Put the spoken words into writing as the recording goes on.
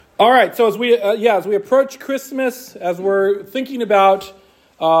All right, so as we approach Christmas, as we're thinking about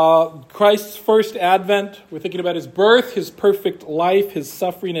Christ's first advent, we're thinking about his birth, his perfect life, his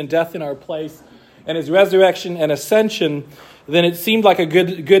suffering and death in our place, and his resurrection and ascension, then it seemed like a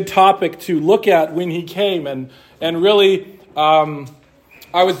good topic to look at when he came. And really, I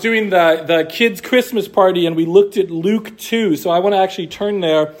was doing the kids' Christmas party, and we looked at Luke 2. So I want to actually turn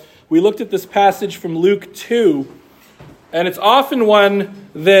there. We looked at this passage from Luke 2. And it's often one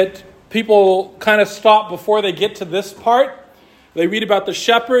that people kind of stop before they get to this part. They read about the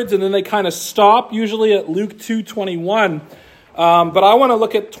shepherds, and then they kind of stop, usually at Luke 2:21. But I want to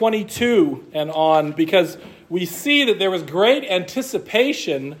look at 22 and on, because we see that there was great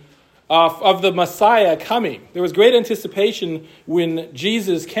anticipation of the Messiah coming. There was great anticipation when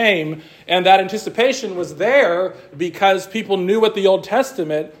Jesus came, and that anticipation was there because people knew what the Old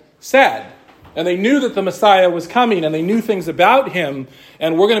Testament said. And they knew that the Messiah was coming, and they knew things about him,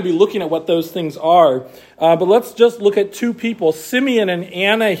 and we're going to be looking at what those things are. But let's just look at two people, Simeon and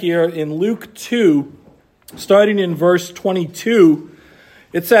Anna here in Luke 2, starting in verse 22.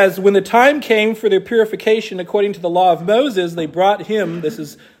 It says, "When the time came for their purification according to the law of Moses, they brought him," this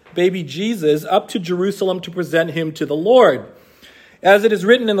is baby Jesus, "up to Jerusalem to present him to the Lord. As it is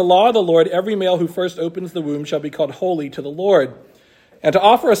written in the law of the Lord, every male who first opens the womb shall be called holy to the Lord. And to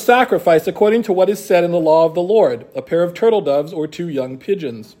offer a sacrifice according to what is said in the law of the Lord, a pair of turtle doves or 2 young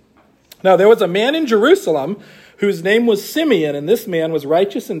pigeons. Now there was a man in Jerusalem whose name was Simeon, and this man was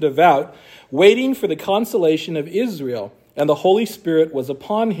righteous and devout, waiting for the consolation of Israel, and the Holy Spirit was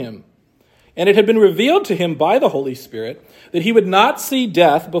upon him. And it had been revealed to him by the Holy Spirit that he would not see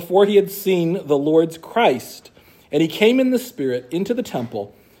death before he had seen the Lord's Christ. And he came in the Spirit into the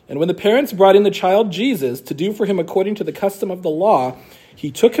temple. And when the parents brought in the child Jesus to do for him according to the custom of the law, he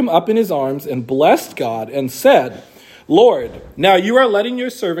took him up in his arms and blessed God and said, 'Lord, now you are letting your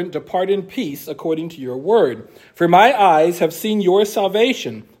servant depart in peace according to your word. For my eyes have seen your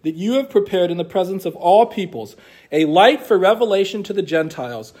salvation, that you have prepared in the presence of all peoples, a light for revelation to the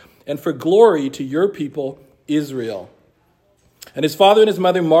Gentiles, and for glory to your people Israel.' And his father and his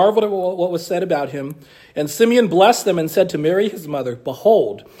mother marveled at what was said about him. And Simeon blessed them and said to Mary his mother,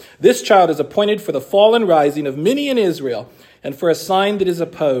 'Behold, this child is appointed for the fall and rising of many in Israel, and for a sign that is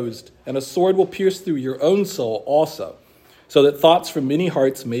opposed, and a sword will pierce through your own soul also, so that thoughts from many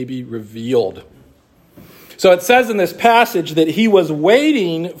hearts may be revealed.'" So it says in this passage that he was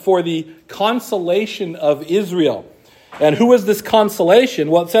waiting for the consolation of Israel. And who was this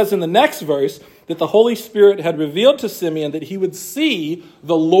consolation? Well, it says in the next verse that the Holy Spirit had revealed to Simeon that he would see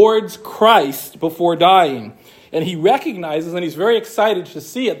the Lord's Christ before dying. And he recognizes, and he's very excited to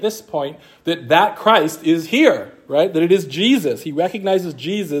see at this point, that Christ is here, right? That it is Jesus. He recognizes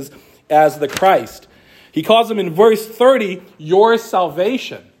Jesus as the Christ. He calls him in verse 30, your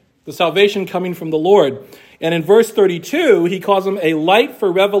salvation, the salvation coming from the Lord. And in verse 32, he calls him a light for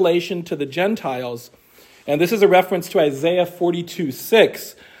revelation to the Gentiles. And this is a reference to Isaiah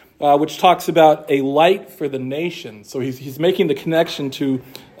 42:6, which talks about a light for the nations. So he's making the connection to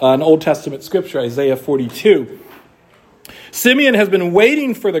an Old Testament scripture, Isaiah 42. Simeon has been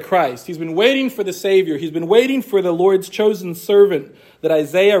waiting for the Christ. He's been waiting for the Savior. He's been waiting for the Lord's chosen servant that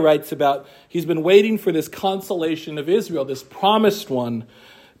Isaiah writes about. He's been waiting for this consolation of Israel, this promised one,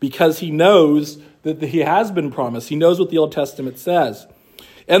 because he knows that he has been promised. He knows what the Old Testament says.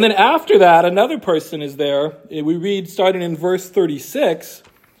 And then after that, another person is there. We read, starting in verse 36,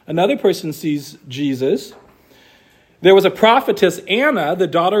 another person sees Jesus. There was a prophetess, Anna, the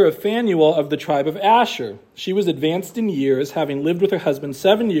daughter of Phanuel of the tribe of Asher. She was advanced in years, having lived with her husband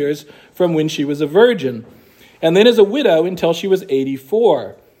 7 years from when she was a virgin, and then as a widow until she was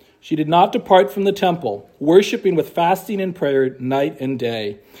 84. She did not depart from the temple, worshiping with fasting and prayer night and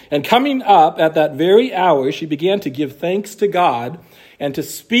day. And coming up at that very hour, she began to give thanks to God and to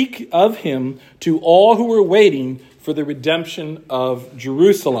speak of him to all who were waiting for the redemption of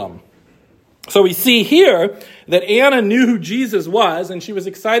Jerusalem. So we see here that Anna knew who Jesus was, and she was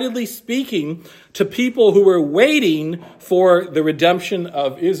excitedly speaking to people who were waiting for the redemption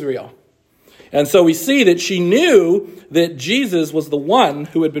of Israel. And so we see that she knew that Jesus was the one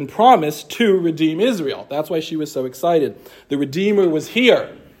who had been promised to redeem Israel. That's why she was so excited. The Redeemer was here,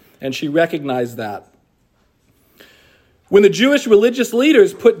 and she recognized that. When the Jewish religious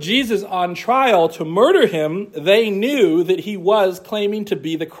leaders put Jesus on trial to murder him, they knew that he was claiming to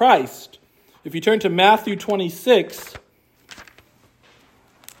be the Christ. If you turn to Matthew 26,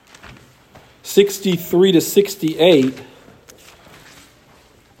 63 to 68,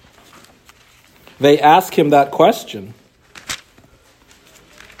 they ask him that question.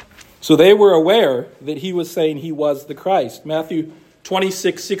 So they were aware that he was saying he was the Christ. Matthew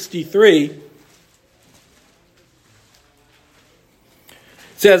 26:63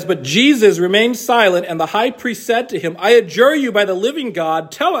 says, "But Jesus remained silent, and the high priest said to him, 'I adjure you by the living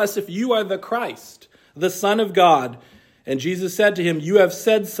God, tell us if you are the Christ, the Son of God.' And Jesus said to him, 'You have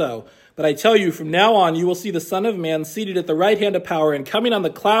said so. But I tell you, from now on you will see the Son of Man seated at the right hand of power and coming on the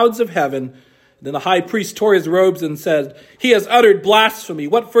clouds of heaven.' Then the high priest tore his robes and said, 'He has uttered blasphemy.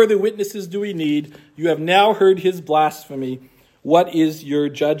 What further witnesses do we need? You have now heard his blasphemy. What is your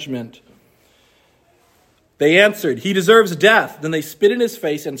judgment?' They answered, 'He deserves death.' Then they spit in his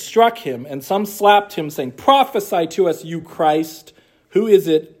face and struck him, and some slapped him, saying, 'Prophesy to us, you Christ. Who is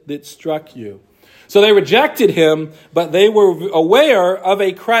it that struck you?' So they rejected him, but they were aware of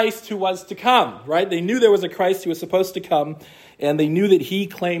a Christ who was to come, right? They knew there was a Christ who was supposed to come, and they knew that he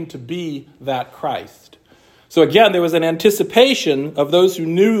claimed to be that Christ. So again, there was an anticipation of those who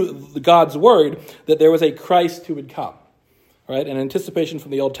knew God's word that there was a Christ who would come, right? An anticipation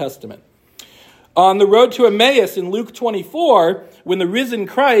from the Old Testament. On the road to Emmaus in Luke 24, when the risen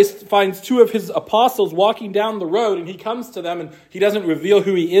Christ finds two of his apostles walking down the road, and he comes to them, and he doesn't reveal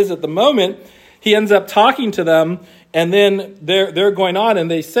who he is at the moment, he ends up talking to them, and then they're going on,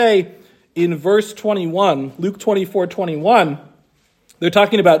 and they say in verse 21, Luke 24:21, they're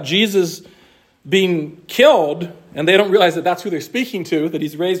talking about Jesus being killed, and they don't realize that that's who they're speaking to, that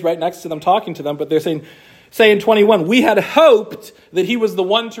he's raised right next to them talking to them, but they're saying, say in 21, "We had hoped that he was the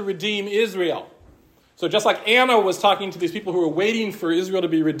one to redeem Israel." So just like Anna was talking to these people who were waiting for Israel to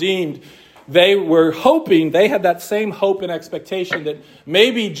be redeemed, they were hoping, they had that same hope and expectation that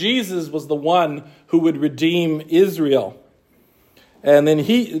maybe Jesus was the one who would redeem Israel. And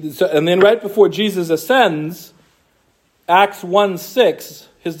then right before Jesus ascends, Acts 1:6,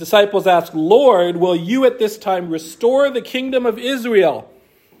 his disciples ask, "Lord, will you at this time restore the kingdom of Israel?"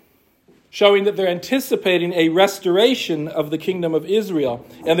 Showing that they're anticipating a restoration of the kingdom of Israel.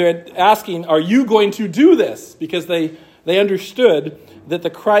 And they're asking, are you going to do this? Because they understood that the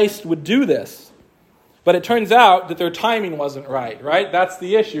Christ would do this. But it turns out that their timing wasn't right? That's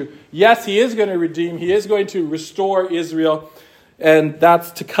the issue. Yes, he is going to redeem. He is going to restore Israel. And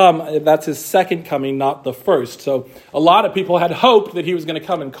that's to come. That's his second coming, not the first. So a lot of people had hoped that he was going to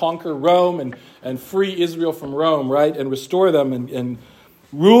come and conquer Rome and free Israel from Rome, right? And restore them and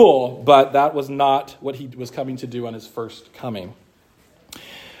rule. But that was not what he was coming to do on his first coming.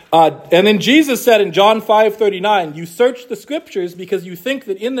 And then Jesus said in John 5:39, "You search the scriptures because you think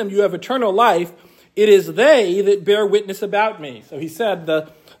that in them you have eternal life. It is they that bear witness about me." So he said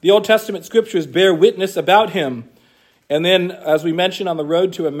the Old Testament scriptures bear witness about him. And then, as we mentioned on the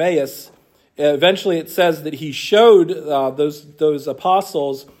road to Emmaus, eventually it says that he showed those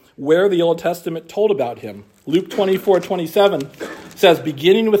apostles where the Old Testament told about him. Luke 24:27 says,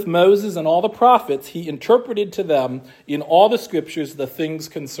 "Beginning with Moses and all the prophets, he interpreted to them in all the scriptures the things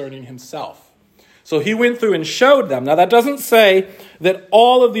concerning himself." So he went through and showed them. Now that doesn't say that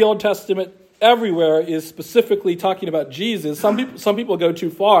all of the Old Testament everywhere is specifically talking about Jesus. Some people go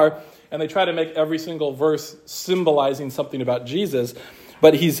too far and they try to make every single verse symbolizing something about Jesus.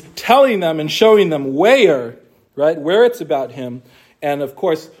 But he's telling them and showing them where it's about him. And of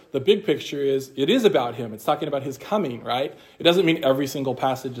course, the big picture is it is about him. It's talking about his coming, right? It doesn't mean every single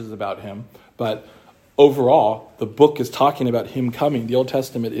passage is about him, but overall, the book is talking about him coming. The Old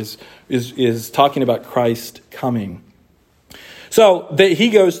Testament is talking about Christ coming. So he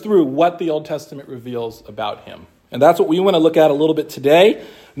goes through what the Old Testament reveals about him. And that's what we want to look at a little bit today.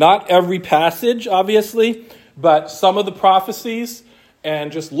 Not every passage, obviously, but some of the prophecies,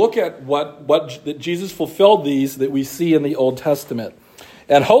 and just look at what that Jesus fulfilled these that we see in the Old Testament.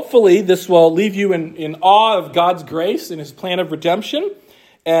 And hopefully this will leave you in awe of God's grace and his plan of redemption,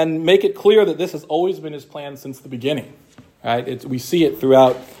 and make it clear that this has always been his plan since the beginning. Right? We see it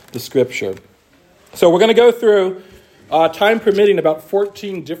throughout the scripture. So we're going to go through, time permitting, about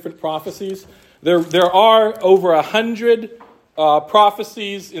 14 different prophecies. There are over 100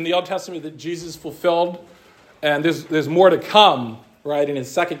 prophecies in the Old Testament that Jesus fulfilled, and there's more to come, right, in his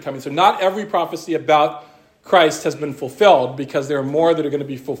second coming. So not every prophecy about Christ has been fulfilled, because there are more that are going to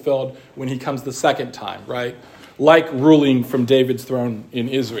be fulfilled when he comes the second time, right? Like ruling from David's throne in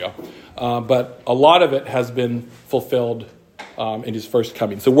Israel. But a lot of it has been fulfilled in his first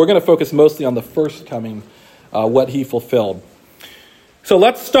coming. So we're going to focus mostly on the first coming, what he fulfilled. So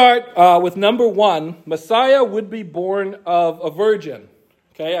let's start with number one. Messiah would be born of a virgin.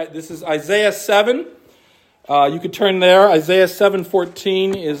 Okay, this is Isaiah 7. You could turn there. Isaiah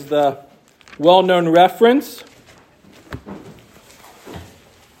 7:14 is the well-known reference.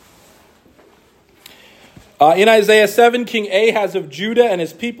 In Isaiah 7, King Ahaz of Judah and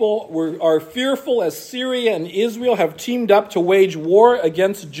his people are fearful as Syria and Israel have teamed up to wage war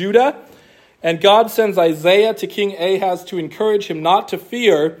against Judah. And God sends Isaiah to King Ahaz to encourage him not to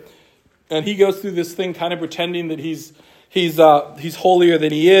fear. And he goes through this thing kind of pretending that he's holier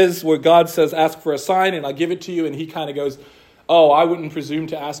than he is, where God says, ask for a sign and I'll give it to you. And he kind of goes, oh, I wouldn't presume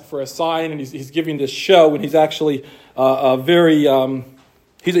to ask for a sign. And he's giving this show when he's actually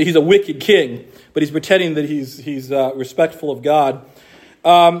he's a wicked king. But he's pretending that he's respectful of God.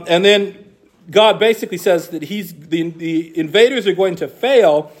 And then God basically says that the invaders are going to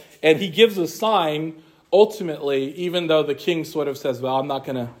fail, and he gives a sign ultimately, even though the king sort of says, well, I'm not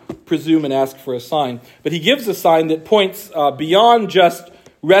going to presume and ask for a sign. But he gives a sign that points beyond just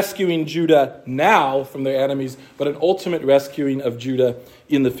rescuing Judah now from their enemies, but an ultimate rescuing of Judah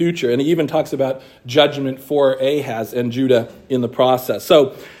in the future. And he even talks about judgment for Ahaz and Judah in the process.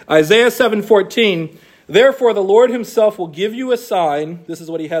 So Isaiah 7:14, therefore the Lord himself will give you a sign. This is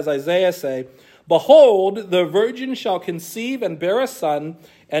what he has Isaiah say. Behold, the virgin shall conceive and bear a son,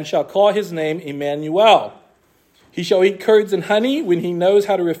 and shall call his name Emmanuel. He shall eat curds and honey when he knows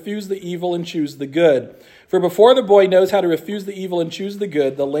how to refuse the evil and choose the good. For before the boy knows how to refuse the evil and choose the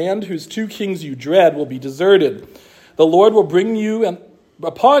good, the land whose two kings you dread will be deserted. The Lord will bring you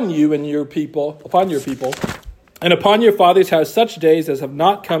upon you and your people, and upon your father's house such days as have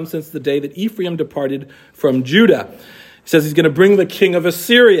not come since the day that Ephraim departed from Judah. He says he's going to bring the king of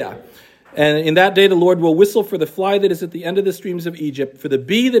Assyria. And in that day the Lord will whistle for the fly that is at the end of the streams of Egypt, for the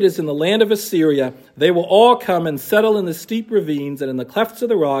bee that is in the land of Assyria. They will all come and settle in the steep ravines and in the clefts of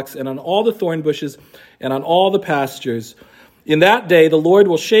the rocks and on all the thorn bushes and on all the pastures. In that day the Lord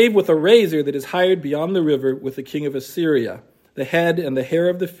will shave with a razor that is hired beyond the river with the king of Assyria, the head and the hair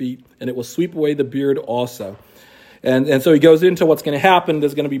of the feet, and it will sweep away the beard also. And so he goes into what's going to happen.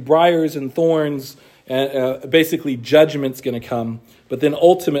 There's going to be briars and thorns, and basically judgment's going to come. But then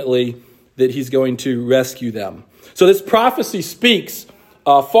ultimately that he's going to rescue them. So this prophecy speaks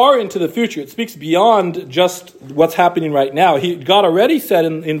far into the future. It speaks beyond just what's happening right now. God already said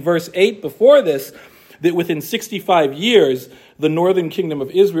in verse 8 before this that within 65 years, the northern kingdom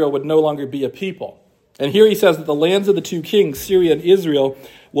of Israel would no longer be a people. And here he says that the lands of the two kings, Syria and Israel,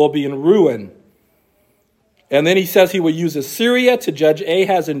 will be in ruin. And then he says he will use Assyria to judge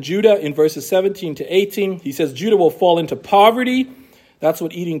Ahaz and Judah in verses 17 to 18. He says Judah will fall into poverty. That's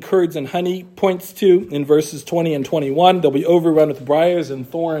what eating curds and honey points to in verses 20 and 21. They'll be overrun with briars and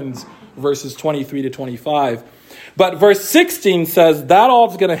thorns, verses 23 to 25. But verse 16 says that all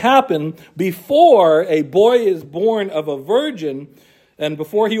is going to happen before a boy is born of a virgin and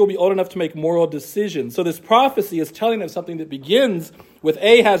before he will be old enough to make moral decisions. So this prophecy is telling us something that begins with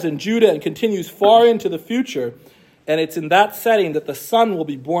Ahaz and Judah and continues far into the future. And it's in that setting that the son will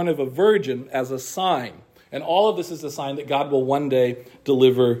be born of a virgin as a sign. And all of this is a sign that God will one day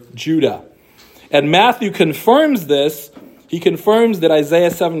deliver Judah. And Matthew confirms this. He confirms that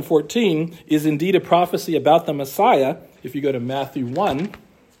Isaiah 7:14 is indeed a prophecy about the Messiah. If you go to Matthew 1,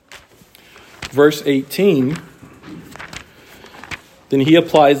 verse 18, then he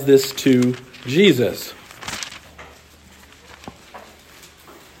applies this to Jesus.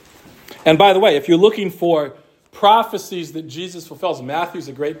 And by the way, if you're looking for prophecies that Jesus fulfills, Matthew's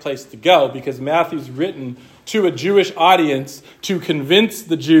a great place to go because Matthew's written to a Jewish audience to convince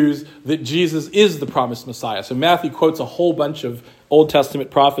the Jews that Jesus is the promised Messiah. So Matthew quotes a whole bunch of Old Testament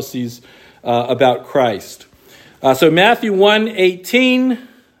prophecies about Christ. So Matthew 1:18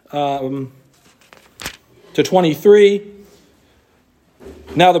 to 23.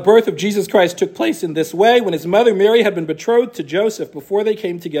 Now the birth of Jesus Christ took place in this way. When his mother Mary had been betrothed to Joseph, before they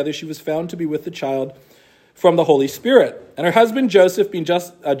came together, she was found to be with the child from the Holy Spirit. And her husband Joseph, being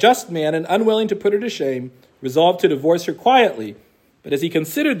a just man and unwilling to put her to shame, resolved to divorce her quietly. But as he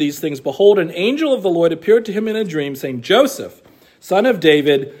considered these things, behold, an angel of the Lord appeared to him in a dream, saying, Joseph, son of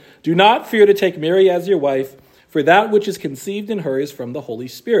David, do not fear to take Mary as your wife, for that which is conceived in her is from the Holy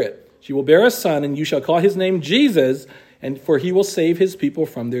Spirit. She will bear a son, and you shall call his name Jesus, and for he will save his people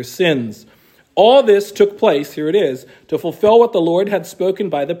from their sins. All this took place, here it is, to fulfill what the Lord had spoken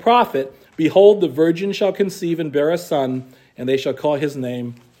by the prophet. Behold, the virgin shall conceive and bear a son, and they shall call his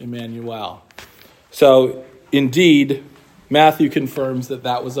name Emmanuel. So, indeed, Matthew confirms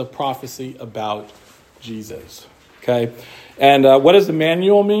that was a prophecy about Jesus. Okay? And what does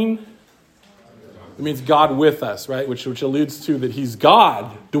Emmanuel mean? It means God with us, right? Which alludes to that he's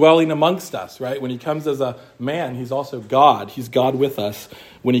God dwelling amongst us, right? When he comes as a man, he's also God. He's God with us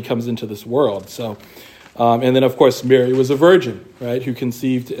when he comes into this world. So, and then, of course, Mary was a virgin, right, who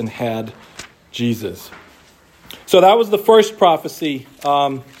conceived and had Jesus. So that was the first prophecy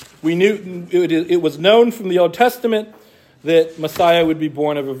we knew it was known from the Old Testament that Messiah would be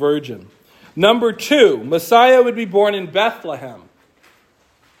born of a virgin. Number 2, Messiah would be born in Bethlehem.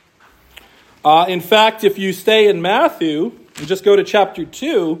 In fact, if you stay in Matthew and just go to chapter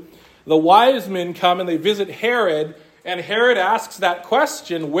 2, the wise men come and they visit Herod, and Herod asks that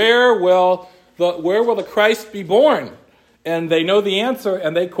question, where will the Christ be born? And they know the answer,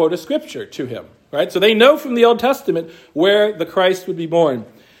 and they quote a scripture to him. Right? So they know from the Old Testament where the Christ would be born.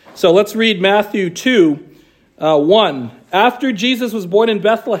 So let's read Matthew 2, 1. After Jesus was born in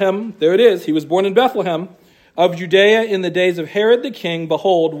Bethlehem, there it is, he was born in Bethlehem, of Judea in the days of Herod the king,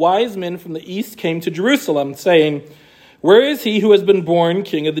 behold, wise men from the east came to Jerusalem, saying, where is he who has been born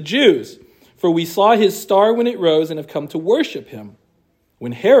King of the Jews? For we saw his star when it rose and have come to worship him.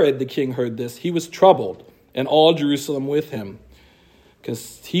 When Herod the king heard this, he was troubled, and all Jerusalem with him,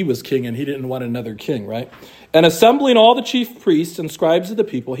 because he was king and he didn't want another king, right? And assembling all the chief priests and scribes of the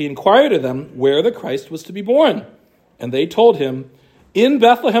people, he inquired of them where the Christ was to be born. And they told him, in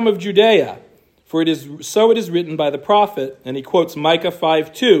Bethlehem of Judea, for it is written by the prophet, and he quotes Micah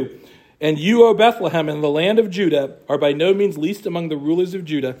 5:2, and you, O Bethlehem, in the land of Judah, are by no means least among the rulers of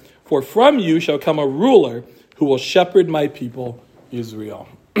Judah, for from you shall come a ruler who will shepherd my people Israel.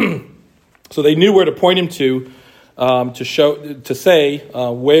 So they knew where to point him to say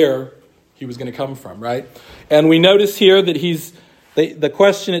where he was going to come from, right? And we notice here that the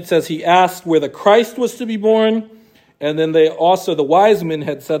question, it says he asked where the Christ was to be born, and then the wise men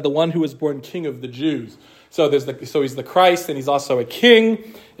had said the one who was born King of the Jews. So he's the Christ, and he's also a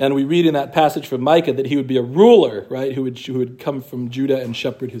king. And we read in that passage from Micah that he would be a ruler, right, who would come from Judah and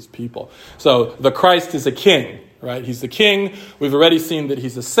shepherd his people. So the Christ is a king, right? He's the king. We've already seen that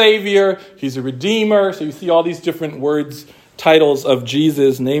he's a savior. He's a redeemer. So you see all these different words, titles of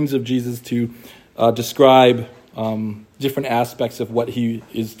Jesus, names of Jesus to describe different aspects of what he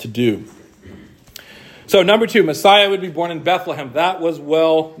is to do. So number 2, Messiah would be born in Bethlehem. That was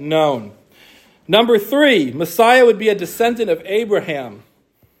well known. Number 3, Messiah would be a descendant of Abraham.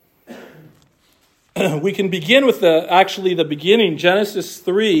 We can begin with the beginning, Genesis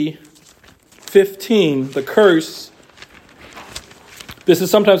 3:15, the curse. This is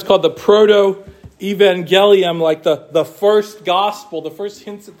sometimes called the proto-evangelium, like the first gospel, the first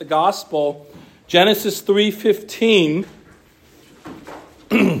hints at the gospel. Genesis 3:15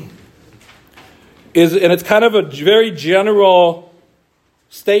 and it's kind of a very general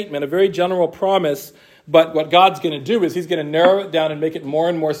statement, a very general promise, but what God's going to do is he's going to narrow it down and make it more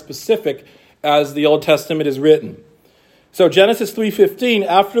and more specific as the Old Testament is written. So Genesis 3:15,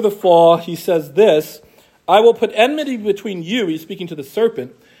 after the fall, he says this, I will put enmity between you, he's speaking to the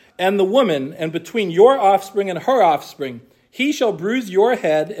serpent, and the woman, and between your offspring and her offspring. He shall bruise your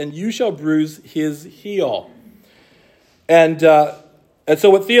head, and you shall bruise his heel. And so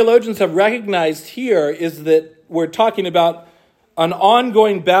what theologians have recognized here is that we're talking about an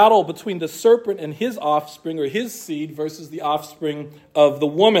ongoing battle between the serpent and his offspring, or his seed, versus the offspring of the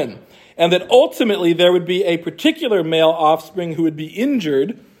woman. And that ultimately there would be a particular male offspring who would be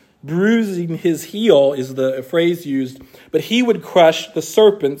injured, bruising his heel is the phrase used, but he would crush the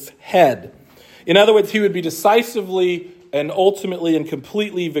serpent's head. In other words, he would be decisively and ultimately and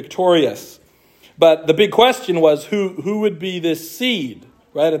completely victorious. But the big question was who would be this seed,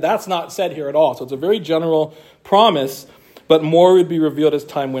 right? And that's not said here at all. So it's a very general promise, but more would be revealed as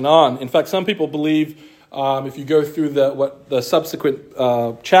time went on. In fact, some people believe, if you go through the subsequent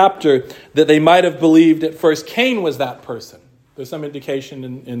chapter, that they might have believed at first Cain was that person. There's some indication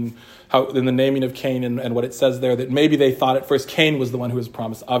in the naming of Cain and what it says there that maybe they thought at first Cain was the one who was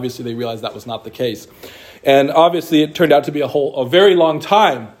promised. Obviously, they realized that was not the case. And obviously, it turned out to be a very long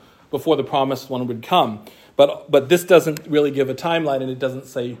time before the promised one would come. But this doesn't really give a timeline, and it doesn't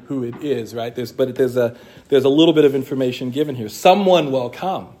say who it is, right? There's a little bit of information given here. Someone will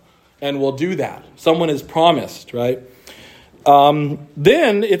come and will do that. Someone is promised, right?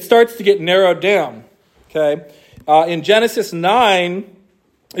 Then it starts to get narrowed down, okay? In Genesis 9,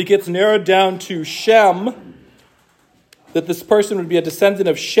 it gets narrowed down to Shem, that this person would be a descendant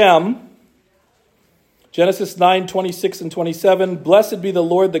of Shem. Genesis 9, 26 and 27, Blessed be the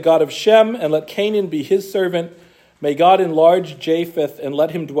Lord, the God of Shem, and let Canaan be his servant. May God enlarge Japheth, and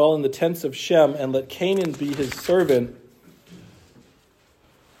let him dwell in the tents of Shem, and let Canaan be his servant.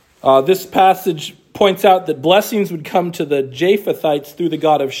 This passage points out that blessings would come to the Japhethites through the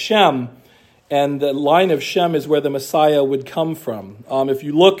God of Shem, and the line of Shem is where the Messiah would come from. If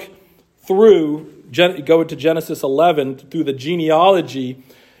you look through, go to Genesis 11, through the genealogy,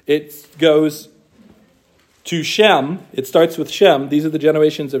 it goes to Shem. It starts with Shem. These are the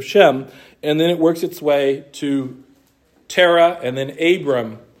generations of Shem. And then it works its way to Terah and then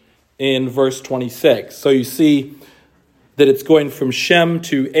Abram. in verse 26. So you see that it's going from Shem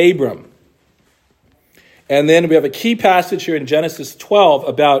to Abram. And then we have a key passage here in Genesis 12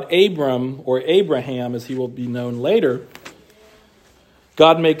 about Abram, or Abraham, as he will be known later.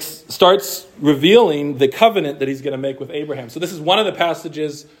 God starts revealing the covenant that he's going to make with Abraham. So this is one of the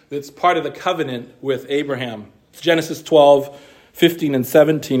passages that's part of the covenant with Abraham. Genesis 12, 15, and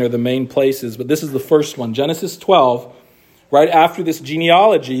 17 are the main places, but this is the first one. Genesis 12, right after this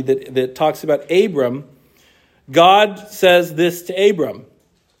genealogy that talks about Abram, God says this to Abram.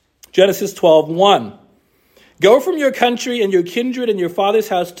 Genesis 12:1. Go from your country and your kindred and your father's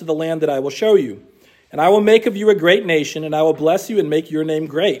house to the land that I will show you. And I will make of you a great nation, and I will bless you and make your name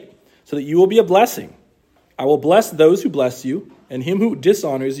great, so that you will be a blessing. I will bless those who bless you, and him who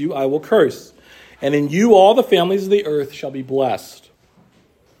dishonors you I will curse. And in you all the families of the earth shall be blessed.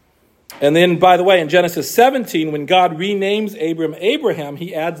 And then, by the way, in Genesis 17, when God renames Abram Abraham,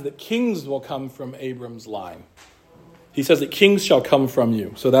 he adds that kings will come from Abram's line. He says that kings shall come from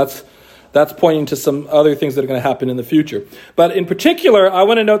you. So that's pointing to some other things that are going to happen in the future. But in particular, I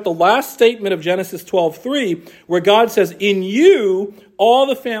want to note the last statement of Genesis 12:3, where God says, in you, all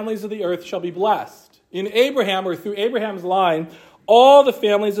the families of the earth shall be blessed. In Abraham, or through Abraham's line, all the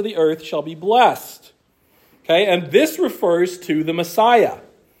families of the earth shall be blessed. Okay, and this refers to the Messiah.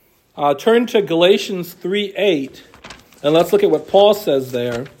 Turn to Galatians 3:8, and let's look at what Paul says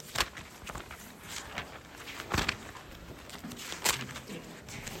there.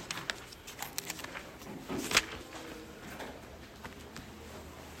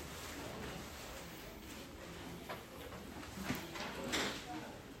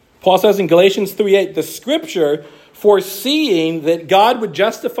 Paul says in Galatians 3:8, the scripture, foreseeing that God would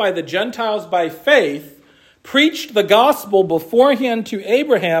justify the Gentiles by faith, preached the gospel beforehand to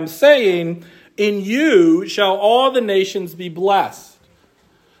Abraham, saying, in you shall all the nations be blessed.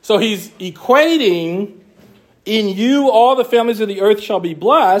 So he's equating, in you all the families of the earth shall be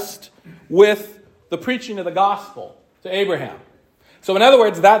blessed, with the preaching of the gospel to Abraham. So in other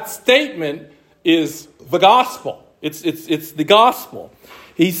words, that statement is the gospel. It's the gospel.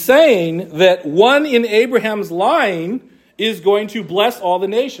 He's saying that one in Abraham's line is going to bless all the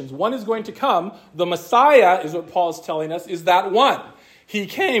nations. One is going to come. The Messiah, is what Paul is telling us, is that one. He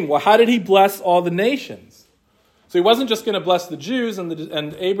came. Well, how did he bless all the nations? So he wasn't just going to bless the Jews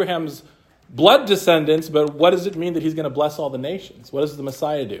and Abraham's blood descendants, but what does it mean that he's going to bless all the nations? What does the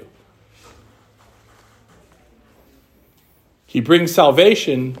Messiah do? He brings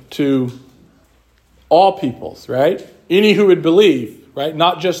salvation to all peoples, right? Any who would believe. Right?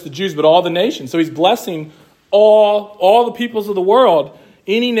 Not just the Jews, but all the nations. So he's blessing all the peoples of the world,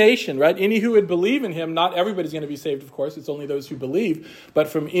 any nation, right? Any who would believe in him. Not everybody's going to be saved, of course. It's only those who believe, but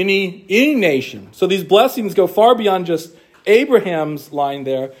from any nation. So these blessings go far beyond just Abraham's line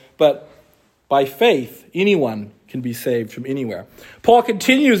there, but by faith, anyone can be saved from anywhere. Paul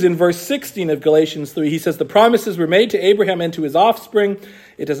continues in verse 16 of Galatians 3. He says, the promises were made to Abraham and to his offspring.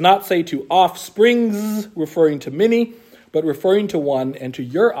 It does not say to offsprings, referring to many, but referring to one, and to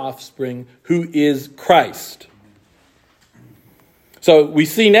your offspring, who is Christ. So we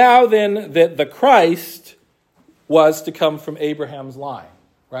see now then that the Christ was to come from Abraham's line,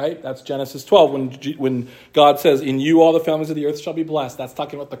 right? That's Genesis 12, when God says, in you all the families of the earth shall be blessed. That's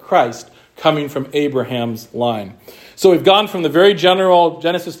talking about the Christ coming from Abraham's line. So we've gone from the very general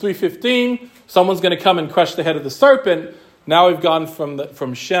Genesis 3:15, someone's going to come and crush the head of the serpent. Now we've gone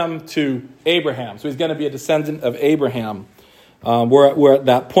from Shem to Abraham. So he's going to be a descendant of Abraham. We're at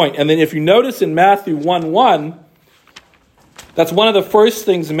that point. And then if you notice in Matthew 1:1, that's one of the first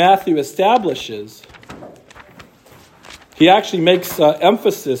things Matthew establishes. He actually makes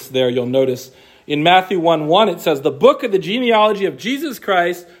emphasis there, you'll notice. In Matthew 1:1, it says, the book of the genealogy of Jesus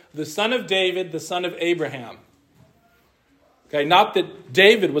Christ, the son of David, the son of Abraham. Okay, not that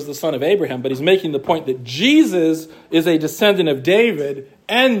David was the son of Abraham, but he's making the point that Jesus is a descendant of David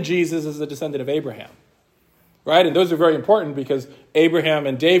and Jesus is a descendant of Abraham. Right? And those are very important because Abraham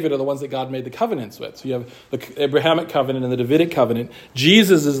and David are the ones that God made the covenants with. So you have the Abrahamic covenant and the Davidic covenant.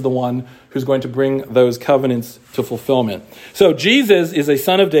 Jesus is the one who's going to bring those covenants to fulfillment. So Jesus is a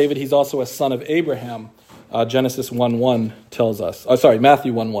son of David. He's also a son of Abraham. Genesis 1:1 tells us.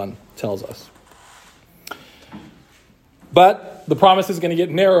 Matthew 1:1 tells us. But the promise is going to get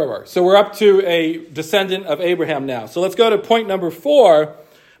narrower. So we're up to a descendant of Abraham now. So let's go to point number 4.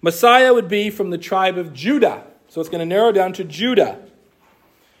 Messiah would be from the tribe of Judah. So it's going to narrow down to Judah.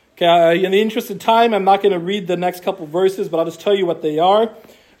 Okay, in the interest of time, I'm not going to read the next couple verses, but I'll just tell you what they are.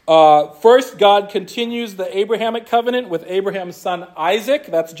 First, God continues the Abrahamic covenant with Abraham's son Isaac.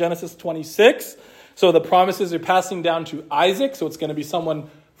 That's Genesis 26. So the promises are passing down to Isaac. So it's going to be someone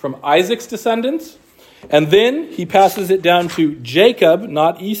from Isaac's descendants. And then he passes it down to Jacob,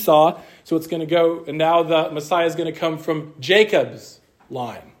 not Esau. So it's going to go, and now the Messiah is going to come from Jacob's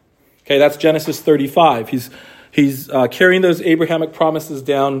line. Okay, that's Genesis 35. He's carrying those Abrahamic promises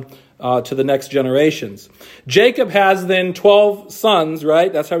down to the next generations. Jacob has then 12 sons,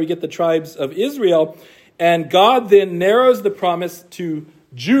 right? That's how we get the tribes of Israel. And God then narrows the promise to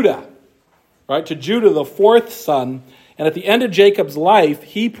Judah, right? To Judah, the fourth son. And at the end of Jacob's life,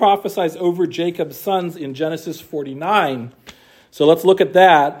 he prophesies over Jacob's sons in Genesis 49. So let's look at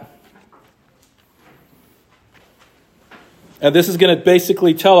that. And this is going to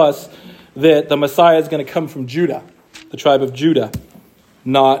basically tell us that the Messiah is going to come from Judah, the tribe of Judah,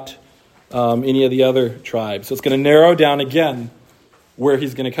 not any of the other tribes. So it's going to narrow down again where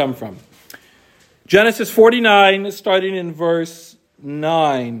he's going to come from. Genesis 49, starting in verse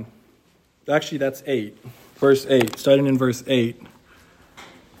 9. Actually, that's 8. Verse 8, starting in verse 8.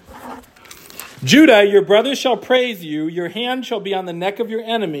 Judah, your brothers shall praise you. Your hand shall be on the neck of your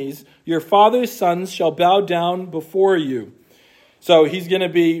enemies. Your father's sons shall bow down before you. So he's going to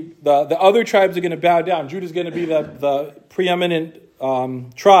be, the other tribes are going to bow down. Judah's going to be the preeminent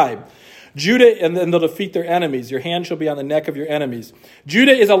tribe. Judah, and then they'll defeat their enemies. Your hand shall be on the neck of your enemies.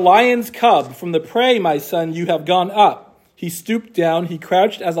 Judah is a lion's cub. From the prey, my son, you have gone up. He stooped down. He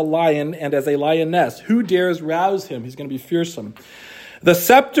crouched as a lion and as a lioness. Who dares rouse him? He's going to be fearsome. The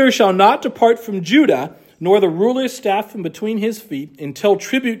scepter shall not depart from Judah, nor the ruler's staff from between his feet, until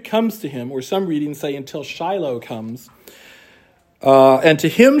tribute comes to him, or some readings say until Shiloh comes. And to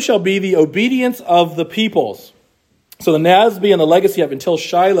him shall be the obedience of the peoples. So the NASB and the legacy of until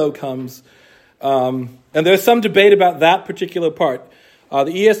Shiloh comes. And there's some debate about that particular part. The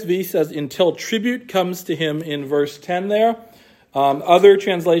ESV says until tribute comes to him in verse 10 there. Other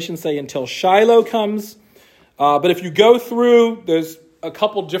translations say until Shiloh comes. But if you go through, there's a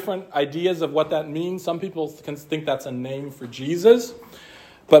couple different ideas of what that means. Some people can think that's a name for Jesus.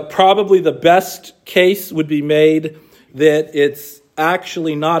 But probably the best case would be made that it's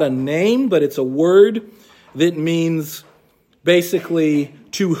actually not a name, but it's a word that means basically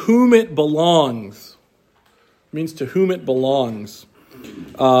to whom it belongs. It means to whom it belongs.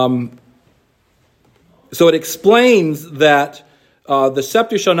 So it explains that the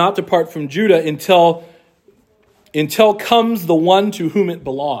scepter shall not depart from Judah until comes the one to whom it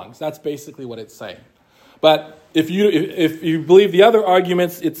belongs. That's basically what it's saying. But if you believe the other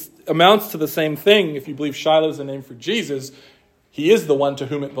arguments, it amounts to the same thing. If you believe Shiloh is a name for Jesus, he is the one to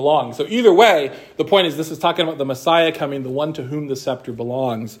whom it belongs. So either way, the point is this is talking about the Messiah coming, the one to whom the scepter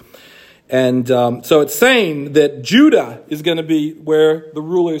belongs. And so it's saying that Judah is going to be where the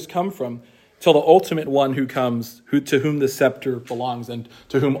rulers come from till the ultimate one who comes, to whom the scepter belongs and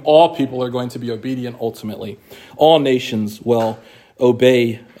to whom all people are going to be obedient ultimately. All nations will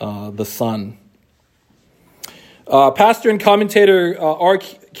obey the Son. Pastor and commentator R.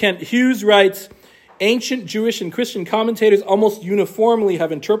 Kent Hughes writes, ancient Jewish and Christian commentators almost uniformly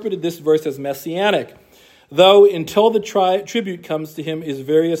have interpreted this verse as messianic, though until the tribute comes to him is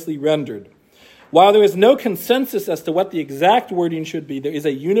variously rendered. While there is no consensus as to what the exact wording should be, there is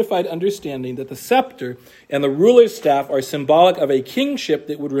a unified understanding that the scepter and the ruler's staff are symbolic of a kingship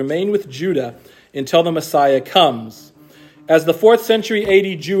that would remain with Judah until the Messiah comes. As the 4th century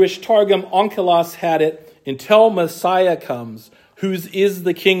AD Jewish Targum Onkelos had it, until Messiah comes, whose is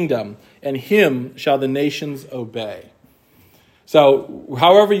the kingdom, and him shall the nations obey. So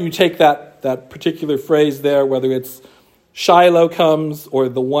however you take that particular phrase there, whether it's Shiloh comes or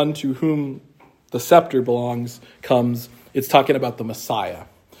the one to whom the scepter belongs comes, it's talking about the Messiah.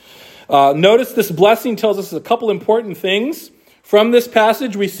 Notice this blessing tells us a couple important things. From this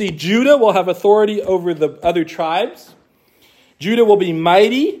passage, we see Judah will have authority over the other tribes. Judah will be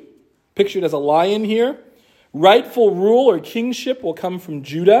mighty, pictured as a lion here. Rightful rule or kingship will come from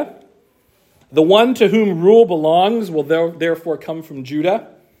Judah. The one to whom rule belongs will therefore come from Judah.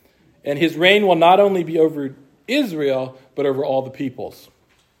 And his reign will not only be over Israel, but over all the peoples.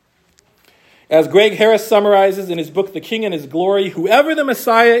 As Greg Harris summarizes in his book, The King and His Glory, whoever the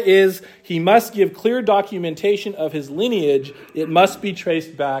Messiah is, he must give clear documentation of his lineage. It must be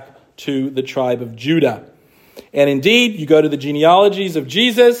traced back to the tribe of Judah. And indeed, you go to the genealogies of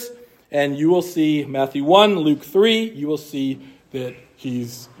Jesus, and you will see Matthew 1, Luke 3, you will see that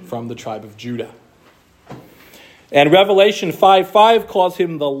he's from the tribe of Judah. And Revelation 5:5 calls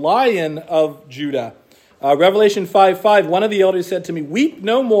him the Lion of Judah. Revelation 5:5, one of the elders said to me, weep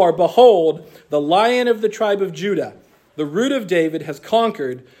no more, behold, the Lion of the tribe of Judah, the root of David, has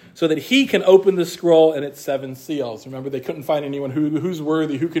conquered so that he can open the scroll and its 7 seals. Remember, they couldn't find anyone who's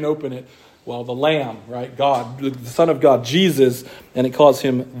worthy, who can open it. Well, the Lamb, right? God, the Son of God, Jesus, and it calls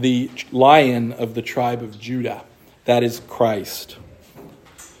him the Lion of the tribe of Judah. That is Christ.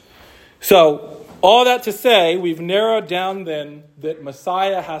 So, all that to say, we've narrowed down then that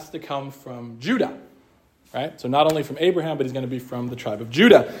Messiah has to come from Judah. Right? So not only from Abraham, but he's going to be from the tribe of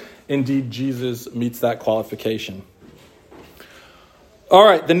Judah. Indeed, Jesus meets that qualification. All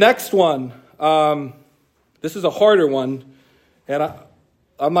right, the next one. This is a harder one. And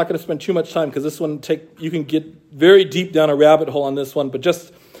I'm not going to spend too much time because this one, you can get very deep down a rabbit hole on this one. But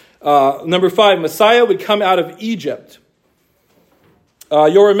just number 5, Messiah would come out of Egypt.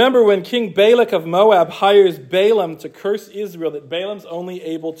 You'll remember when King Balak of Moab hires Balaam to curse Israel, that Balaam's only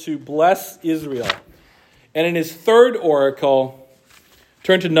able to bless Israel. And in his third oracle,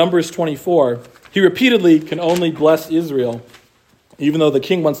 turn to Numbers 24, he repeatedly can only bless Israel, even though the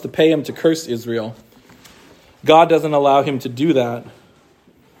king wants to pay him to curse Israel. God doesn't allow him to do that.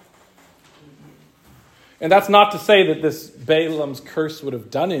 And that's not to say that this Balaam's curse would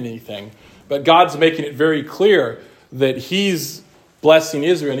have done anything, but God's making it very clear that he's blessing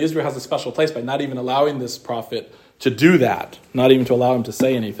Israel, and Israel has a special place by not even allowing this prophet to do that, not even to allow him to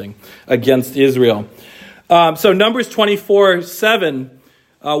say anything against Israel. So Numbers 24:7,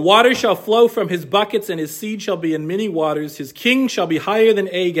 water shall flow from his buckets, and his seed shall be in many waters. His king shall be higher than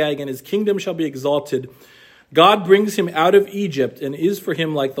Agag, and his kingdom shall be exalted. God brings him out of Egypt, and is for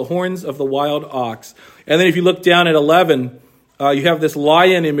him like the horns of the wild ox. And then if you look down at 11, you have this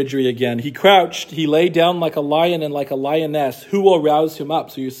lion imagery again. He crouched, he lay down like a lion and like a lioness. Who will rouse him up?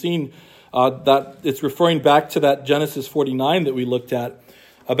 So you're seeing that it's referring back to that Genesis 49 that we looked at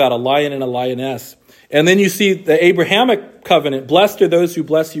about a lion and a lioness. And then you see the Abrahamic covenant. Blessed are those who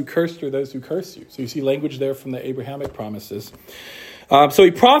bless you, cursed are those who curse you. So you see language there from the Abrahamic promises. So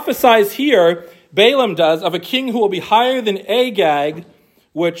he prophesies here, Balaam does, of a king who will be higher than Agag,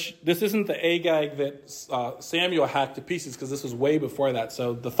 which this isn't the Agag that Samuel hacked to pieces, because this was way before that.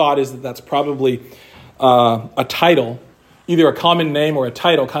 So the thought is that that's probably a title, either a common name or a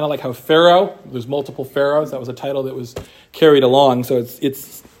title, kind of like how Pharaoh, there's multiple pharaohs. That was a title that was carried along. So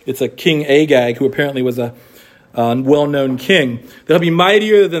it's a King Agag, who apparently was a well-known king. That'll be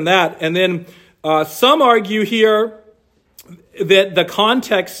mightier than that. And then some argue here that the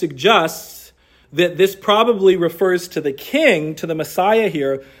context suggests that this probably refers to the king, to the Messiah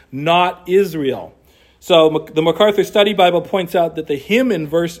here, not Israel. So the MacArthur Study Bible points out that the him in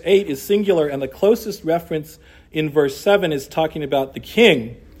verse 8 is singular, and the closest reference in verse 7 is talking about the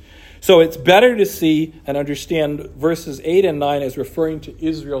king. So it's better to see and understand verses 8 and 9 as referring to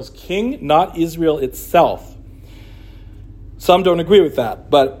Israel's king, not Israel itself. Some don't agree with that,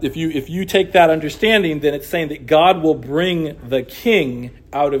 but if you take that understanding, then it's saying that God will bring the king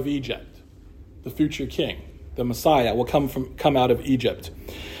out of Egypt. The future king, the Messiah, will come out of Egypt.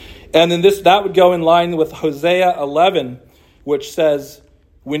 And then that would go in line with Hosea 11, which says,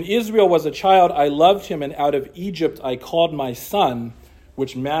 when Israel was a child, I loved him, and out of Egypt I called my son,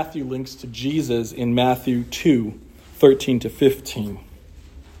 which Matthew links to Jesus in Matthew 2:13-15.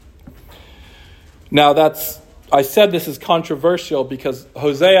 Now I said this is controversial because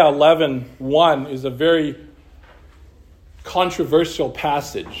Hosea 11:1 is a very controversial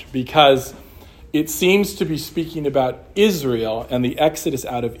passage, because it seems to be speaking about Israel and the exodus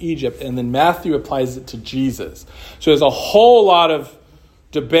out of Egypt, and then Matthew applies it to Jesus. So there's a whole lot of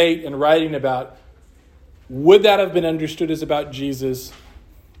debate and writing about, would that have been understood as about Jesus?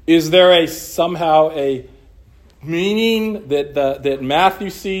 Is there somehow a meaning that Matthew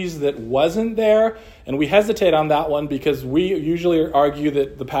sees that wasn't there? And we hesitate on that one because we usually argue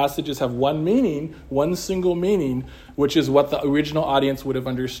that the passages have one meaning, one single meaning, which is what the original audience would have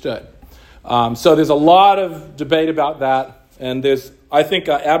understood. So there's a lot of debate about that. And I think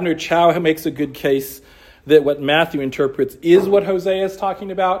Abner Chow makes a good case that what Matthew interprets is what Hosea is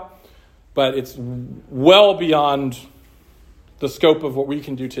talking about, but it's well beyond the scope of what we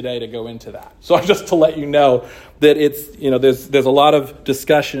can do today to go into that. So just to let you know that there's a lot of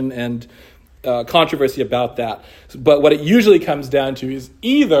discussion and controversy about that. But what it usually comes down to is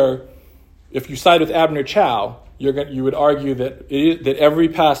either, if you side with Abner Chow, you would argue that every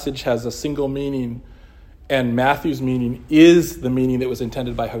passage has a single meaning, and Matthew's meaning is the meaning that was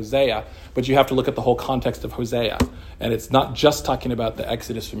intended by Hosea, but you have to look at the whole context of Hosea. And it's not just talking about the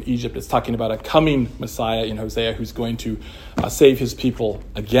exodus from Egypt, it's talking about a coming Messiah in Hosea who's going to save his people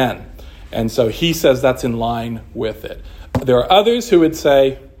again. And so he says that's in line with it. There are others who would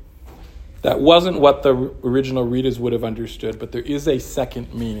say that wasn't what the original readers would have understood, but there is a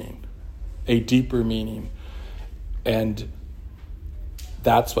second meaning, a deeper meaning. And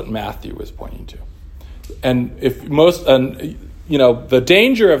That's what Matthew was pointing to. And the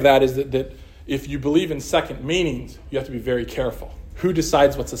danger of that is that if you believe in second meanings, you have to be very careful. Who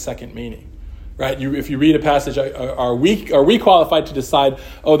decides what's a second meaning? Right? If you read a passage, are we qualified to decide,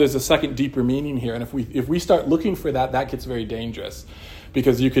 there's a second deeper meaning here? And if we start looking for that, that gets very dangerous,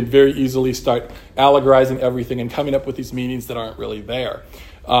 because you can very easily start allegorizing everything and coming up with these meanings that aren't really there.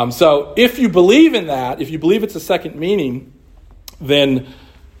 So if you believe in that, if you believe it's a second meaning, then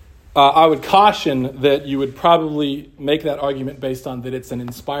I would caution that you would probably make that argument based on that it's an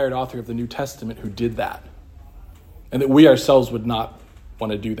inspired author of the New Testament who did that, and that we ourselves would not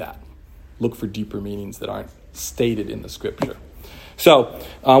want to do that. Look for deeper meanings that aren't stated in the Scripture. So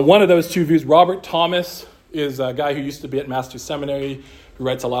one of those two views, Robert Thomas is a guy who used to be at Master Seminary, who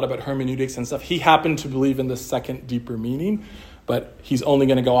writes a lot about hermeneutics and stuff. He happened to believe in the second deeper meaning, but he's only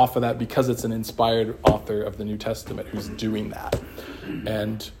going to go off of that because it's an inspired author of the New Testament who's doing that.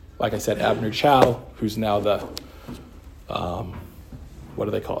 And like I said, Abner Chow, who's now the, what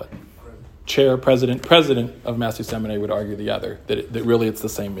do they call it? President of Master Seminary, would argue the other, that really it's the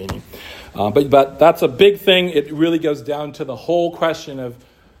same meaning. But that's a big thing. It really goes down to the whole question of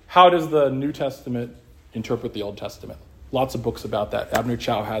how does the New Testament interpret the Old Testament? Lots of books about that. Abner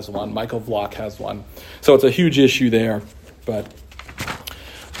Chow has one. Michael Vlock has one. So it's a huge issue there. But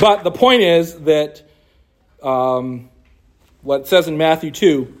the point is that what it says in Matthew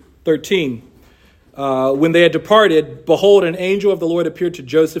 2:13, when they had departed, behold, an angel of the Lord appeared to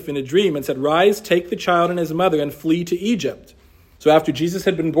Joseph in a dream and said, "Rise, take the child and his mother and flee to Egypt." So after Jesus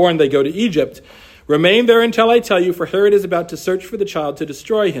had been born, they go to Egypt. "Remain there until I tell you, for Herod is about to search for the child to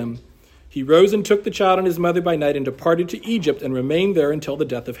destroy him." He rose and took the child and his mother by night and departed to Egypt and remained there until the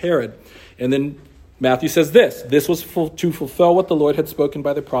death of Herod. And then Matthew says this was to fulfill what the Lord had spoken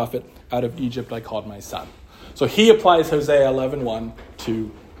by the prophet, "Out of Egypt I called my son." So he applies Hosea 11:1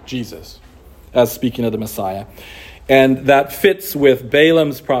 to Jesus as speaking of the Messiah. And that fits with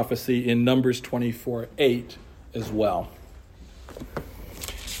Balaam's prophecy in Numbers 24:8 as well.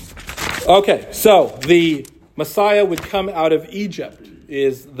 Okay, so the Messiah would come out of Egypt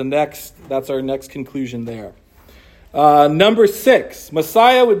that's our next conclusion there. Number 6,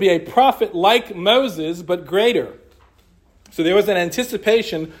 Messiah would be a prophet like Moses, but greater. So there was an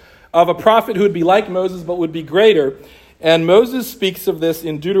anticipation of a prophet who would be like Moses, but would be greater. And Moses speaks of this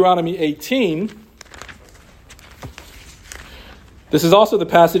in Deuteronomy 18. This is also the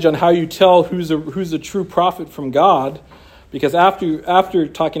passage on how you tell who's a true prophet from God, because after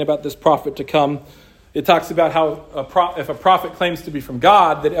talking about this prophet to come, it talks about how if a prophet claims to be from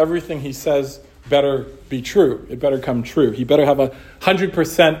God, that everything he says better be true. It better come true. He better have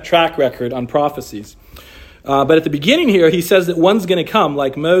 100% track record on prophecies. But at the beginning here, he says that one's going to come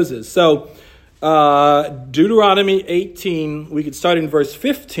like Moses. So Deuteronomy 18, we could start in verse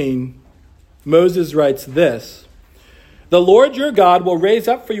 15. Moses writes this: "The Lord your God will raise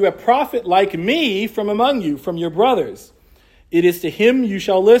up for you a prophet like me from among you, from your brothers. It is to him you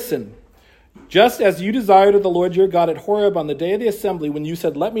shall listen. Just as you desired of the Lord your God at Horeb on the day of the assembly, when you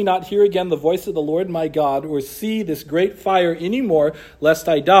said, 'Let me not hear again the voice of the Lord my God, or see this great fire any more, lest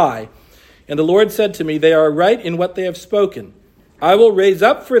I die.' And the Lord said to me, 'They are right in what they have spoken. I will raise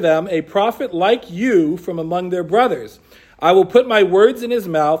up for them a prophet like you from among their brothers. I will put my words in his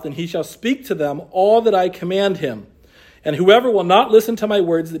mouth, and he shall speak to them all that I command him. And whoever will not listen to my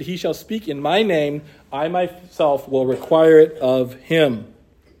words that he shall speak in my name, I myself will require it of him.'"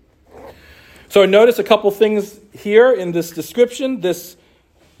 So notice a couple things here in this description. This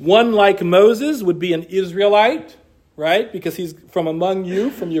one like Moses would be an Israelite, right? Because he's from among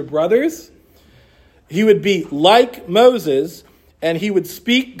you, from your brothers. He would be like Moses, and he would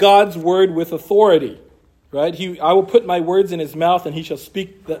speak God's word with authority, right? I will put my words in his mouth, and he shall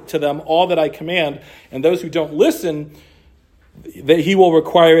speak to them all that I command. And those who don't listen, that he will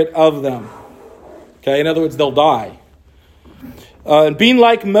require it of them. Okay, in other words, they'll die. And being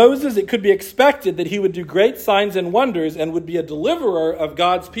like Moses, it could be expected that he would do great signs and wonders and would be a deliverer of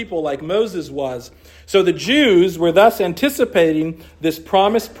God's people like Moses was. So the Jews were thus anticipating this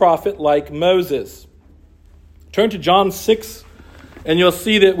promised prophet like Moses. Turn to John 6, and you'll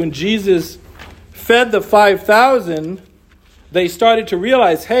see that when Jesus fed the 5,000, they started to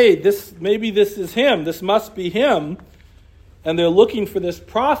realize, hey, maybe this is him. This must be him. And they're looking for this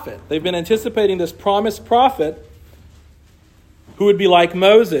prophet. They've been anticipating this promised prophet who would be like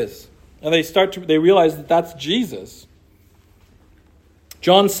Moses. And they realize that that's Jesus.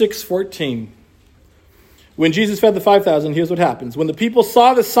 John 6:14. When Jesus fed the 5,000, here's what happens. When the people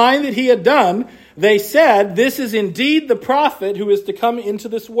saw the sign that he had done, they said, "This is indeed the prophet who is to come into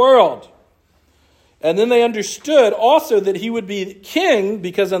this world." And then they understood also that he would be king,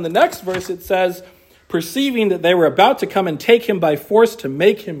 because in the next verse it says, perceiving that they were about to come and take him by force to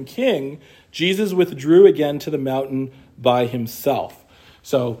make him king, Jesus withdrew again to the mountain by himself.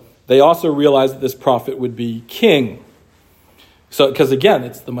 So they also realized that this prophet would be king. So, because again,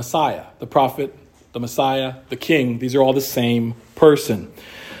 it's the Messiah, the prophet, the Messiah, the king. These are all the same person.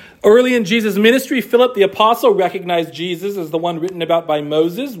 Early in Jesus' ministry, Philip the apostle recognized Jesus as the one written about by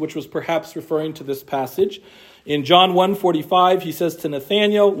Moses, which was perhaps referring to this passage. In John 1:45, he says to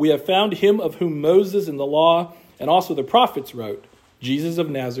Nathanael, "We have found him of whom Moses in the law and also the prophets wrote, Jesus of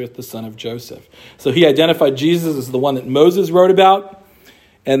Nazareth, the son of Joseph." So he identified Jesus as the one that Moses wrote about.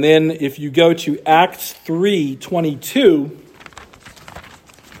 And then if you go to Acts 3:22,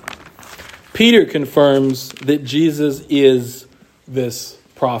 Peter confirms that Jesus is this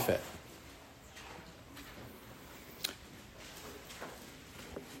prophet.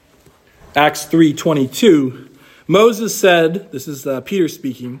 Acts 3:22, Moses said, this is Peter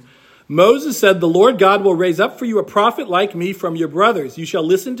speaking, Moses said, "The Lord God will raise up for you a prophet like me from your brothers. You shall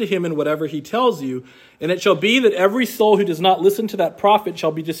listen to him in whatever he tells you. And it shall be that every soul who does not listen to that prophet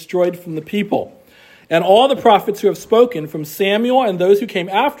shall be destroyed from the people. And all the prophets who have spoken, from Samuel and those who came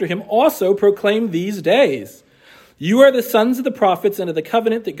after him, also proclaim these days. You are the sons of the prophets and of the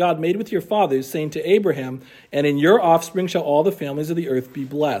covenant that God made with your fathers, saying to Abraham, and in your offspring shall all the families of the earth be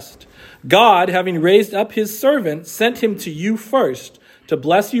blessed. God, having raised up his servant, sent him to you first, to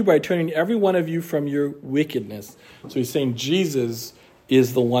bless you by turning every one of you from your wickedness." So he's saying Jesus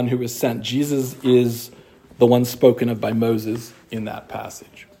is the one who was sent. Jesus is the one spoken of by Moses in that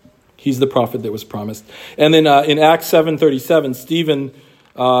passage. He's the prophet that was promised. And then in Acts 7:37, Stephen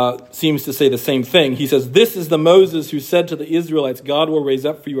seems to say the same thing. He says, "This is the Moses who said to the Israelites, God will raise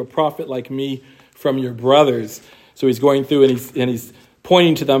up for you a prophet like me from your brothers." So he's going through and he's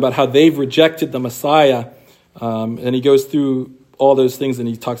pointing to them about how they've rejected the Messiah. And he goes through all those things, and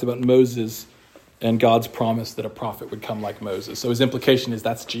he talks about Moses and God's promise that a prophet would come like Moses. So his implication is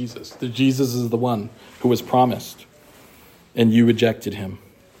that's Jesus. That Jesus is the one who was promised, and you rejected him.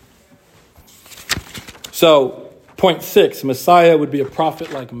 So, point 6, Messiah would be a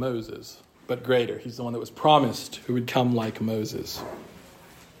prophet like Moses, but greater. He's the one that was promised who would come like Moses.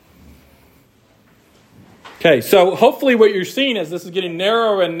 Okay, so hopefully what you're seeing as this is getting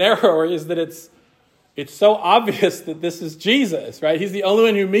narrower and narrower is that it's so obvious that this is Jesus, right? He's the only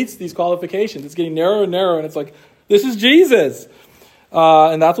one who meets these qualifications. It's getting narrower and narrower, and it's like, this is Jesus.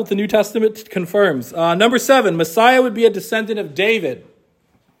 And that's what the New Testament confirms. Number 7, Messiah would be a descendant of David.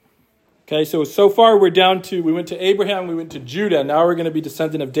 Okay, so far we went to Abraham, we went to Judah. Now we're going to be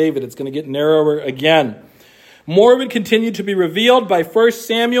descendant of David. It's going to get narrower again. More would continue to be revealed. By 1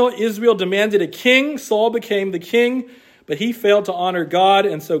 Samuel, Israel demanded a king. Saul became the king, but he failed to honor God,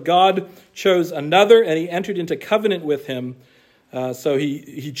 and so God chose another, and he entered into covenant with him. So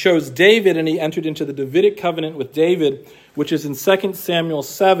he chose David, and he entered into the Davidic covenant with David, which is in 2 Samuel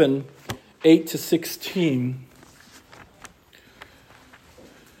 7, 8-16.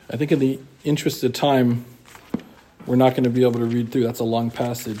 I think in the interest of time, we're not going to be able to read through. That's a long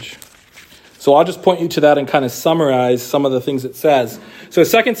passage. So I'll just point you to that and kind of summarize some of the things it says. So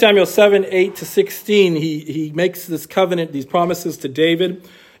 2 Samuel 7, 8-16, he makes this covenant, these promises to David.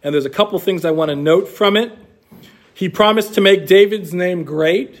 And there's a couple things I want to note from it. He promised to make David's name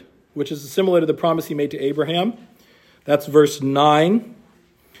great, which is similar to the promise he made to Abraham. That's verse 9.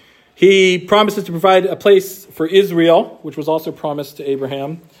 He promises to provide a place for Israel, which was also promised to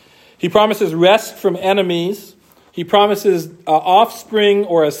Abraham. He promises rest from enemies. He promises offspring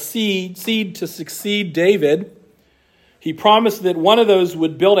or a seed to succeed David. He promised that one of those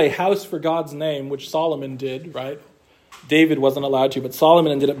would build a house for God's name, which Solomon did, right? David wasn't allowed to, but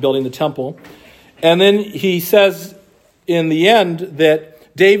Solomon ended up building the temple. And then he says in the end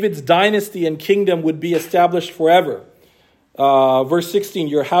that David's dynasty and kingdom would be established forever. Verse 16,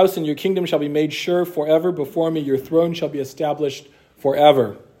 "Your house and your kingdom shall be made sure forever before me. Your throne shall be established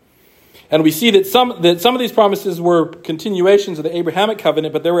forever." And we see that some of these promises were continuations of the Abrahamic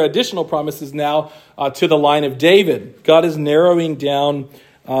covenant, but there were additional promises now to the line of David. God is narrowing down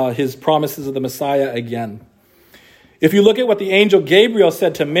his promises of the Messiah again. If you look at what the angel Gabriel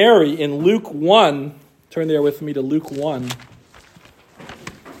said to Mary in Luke 1, turn there with me to Luke 1.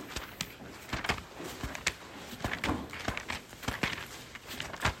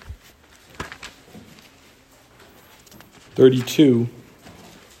 (32).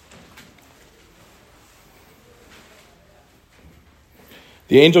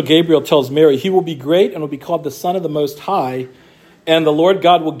 The angel Gabriel tells Mary, "He will be great and will be called the Son of the Most High, and the Lord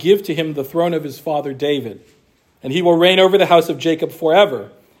God will give to him the throne of his father David. And he will reign over the house of Jacob forever,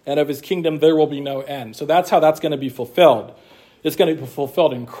 and of his kingdom there will be no end. So that's how that's going to be fulfilled. It's going to be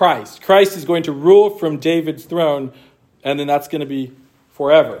fulfilled in Christ. Christ is going to rule from David's throne, and then that's going to be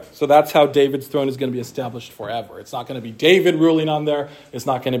forever. So that's how David's throne is going to be established forever. It's not going to be David ruling on there. It's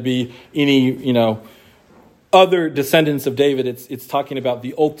not going to be any, other descendants of David. It's talking about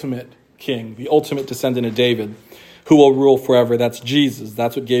the ultimate king, the ultimate descendant of David, who will rule forever. That's Jesus.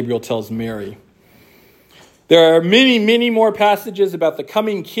 That's what Gabriel tells Mary. There are many, many more passages about the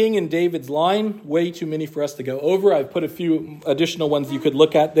coming king in David's line. Way too many for us to go over. I've put a few additional ones you could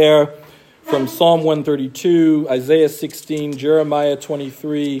look at there from Psalm 132, Isaiah 16, Jeremiah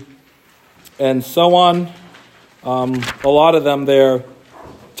 23, and so on. A lot of them there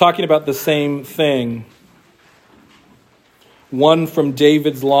talking about the same thing. One from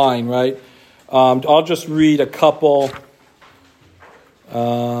David's line, right? I'll just read a couple.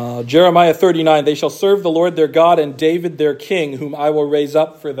 Jeremiah 39, they shall serve the Lord their God and David their king, whom I will raise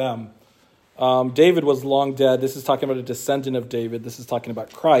up for them. David was long dead. This is talking about a descendant of David. This is talking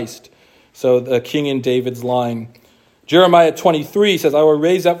about Christ. So the king in David's line. Jeremiah 23 says, I will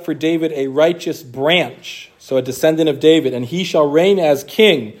raise up for David a righteous branch, so a descendant of David, and he shall reign as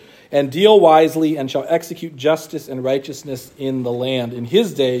king and deal wisely and shall execute justice and righteousness in the land. In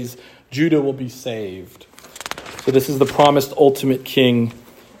his days, Judah will be saved. So this is the promised ultimate king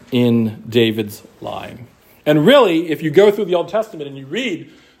in David's line. And really, if you go through the Old Testament and you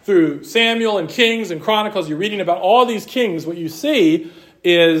read through Samuel and Kings and Chronicles, you're reading about all these kings, what you see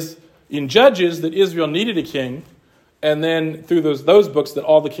is in Judges that Israel needed a king, and then through those books that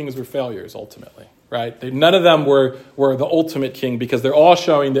all the kings were failures ultimately, right? None of them were the ultimate king because they're all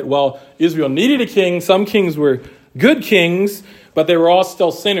showing that, well, Israel needed a king. Some kings were good kings, but they were all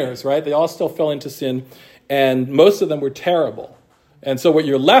still sinners, right? They all still fell into sin. And most of them were terrible. And so what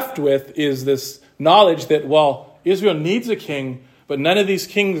you're left with is this knowledge that, well, Israel needs a king, but none of these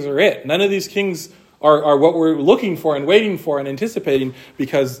kings are it. None of these kings are what we're looking for and waiting for and anticipating,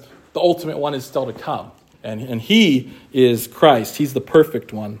 because the ultimate one is still to come. And he is Christ. He's the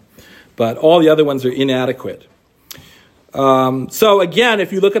perfect one. But all the other ones are inadequate. So again,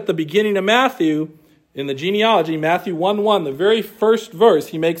 if you look at the beginning of Matthew, in the genealogy, Matthew 1:1, the very first verse,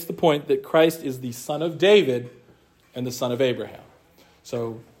 he makes the point that Christ is the son of David and the son of Abraham.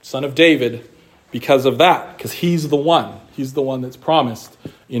 So, son of David, because of that, because he's the one. He's the one that's promised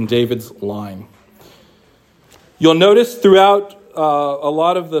in David's line. You'll notice throughout a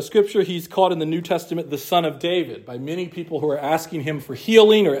lot of the scripture, he's called in the New Testament the son of David by many people who are asking him for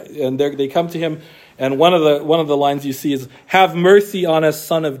healing, and they come to him. And one of the lines you see is, have mercy on us,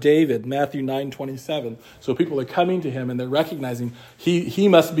 son of David, Matthew 9:27. So people are coming to him and they're recognizing he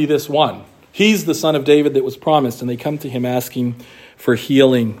must be this one. He's the son of David that was promised, and they come to him asking for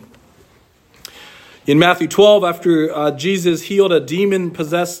healing. In Matthew 12, after Jesus healed a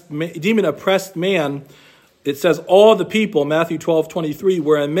demon-oppressed man, it says all the people, Matthew 12:23,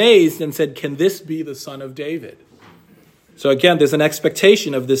 were amazed and said, can this be the son of David? So again, there's an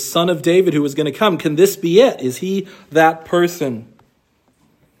expectation of this son of David who is going to come. Can this be it? Is he that person?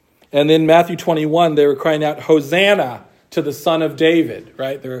 And then Matthew 21, they were crying out, Hosanna to the son of David,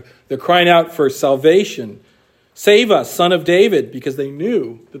 right? They're crying out for salvation. Save us, son of David, because they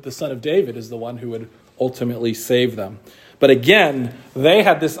knew that the son of David is the one who would ultimately save them. But again, they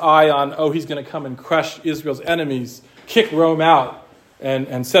had this eye on, he's going to come and crush Israel's enemies, kick Rome out,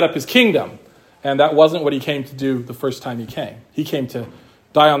 and set up his kingdom. And that wasn't what he came to do the first time he came. He came to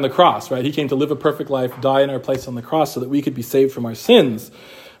die on the cross, right? He came to live a perfect life, die in our place on the cross so that we could be saved from our sins.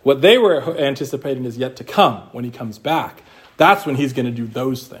 What they were anticipating is yet to come when he comes back. That's when he's going to do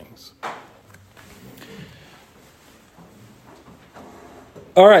those things.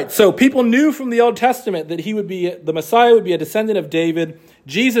 All right, so people knew from the Old Testament that the Messiah would be a descendant of David.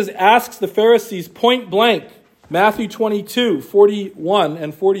 Jesus asks the Pharisees point blank, Matthew 22, 41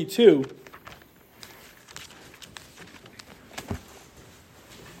 and 42.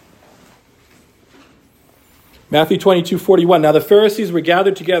 Matthew 22:41. Now the Pharisees were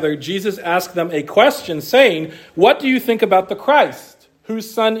gathered together. Jesus asked them a question, saying, what do you think about the Christ?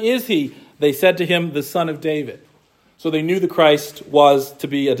 Whose son is he? They said to him, the son of David. So they knew the Christ was to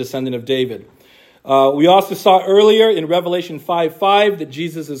be a descendant of David. We also saw earlier in Revelation 5:5 that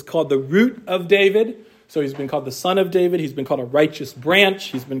Jesus is called the root of David. So he's been called the son of David. He's been called a righteous branch.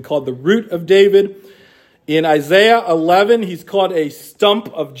 He's been called the root of David. In Isaiah 11, he's called a stump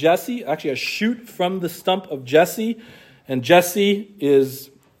of Jesse, actually a shoot from the stump of Jesse. And Jesse is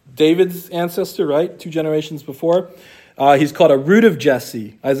David's ancestor, right? 2 generations before. He's called a root of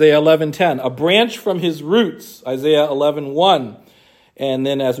Jesse, Isaiah 11:10. A branch from his roots, Isaiah 11:1. And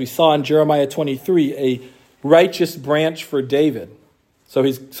then as we saw in Jeremiah 23, a righteous branch for David.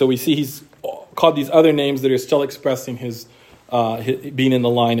 So we see he's called these other names that are still expressing his being in the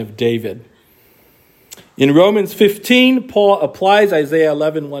line of David. In Romans 15, Paul applies Isaiah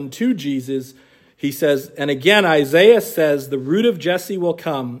 11:1 to Jesus. He says, and again, Isaiah says, the root of Jesse will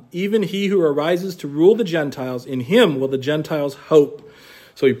come, even he who arises to rule the Gentiles. In him will the Gentiles hope.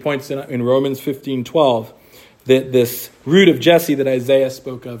 So he points in Romans 15:12 that this root of Jesse that Isaiah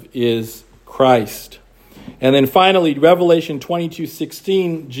spoke of is Christ. And then finally, Revelation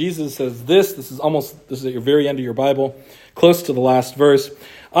 22:16, Jesus says this is at your very end of your Bible, close to the last verse.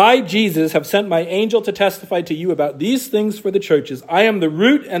 I, Jesus, have sent my angel to testify to you about these things for the churches. I am the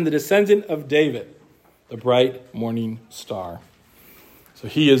root and the descendant of David, the bright morning star. So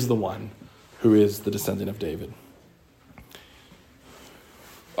he is the one who is the descendant of David.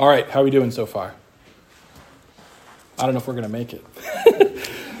 All right, how are we doing so far? I don't know if we're going to make it.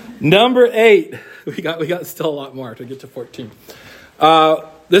 Number 8. We got still a lot more to get to 14.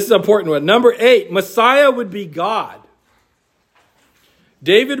 This is an important one. Number 8, Messiah would be God.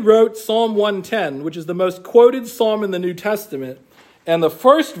 David wrote Psalm 110, which is the most quoted psalm in the New Testament. And the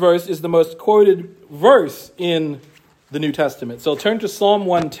first verse is the most quoted verse in the New Testament. So turn to Psalm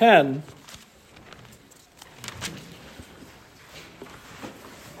 110.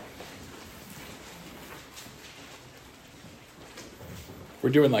 We're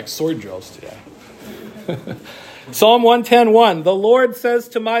doing like sword drills today. Psalm 110:1. The Lord says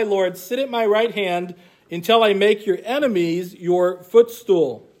to my Lord, sit at my right hand until I make your enemies your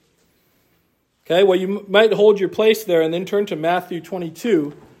footstool. Okay, well, you might hold your place there and then turn to Matthew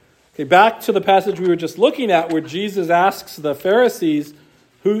 22. Okay, back to the passage we were just looking at where Jesus asks the Pharisees,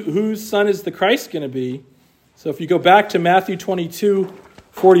 whose son is the Christ going to be? So if you go back to Matthew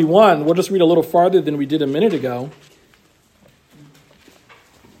 22:41, we'll just read a little farther than we did a minute ago.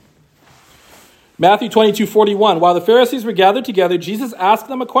 Matthew 22:41. While the Pharisees were gathered together, Jesus asked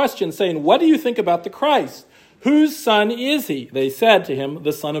them a question, saying, what do you think about the Christ? Whose son is he? They said to him,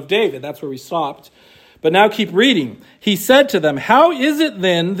 the son of David. That's where we stopped. But now keep reading. He said to them, how is it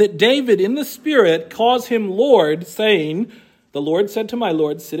then that David in the Spirit calls him Lord, saying, the Lord said to my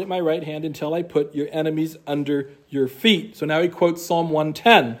Lord, sit at my right hand until I put your enemies under your feet. So now he quotes Psalm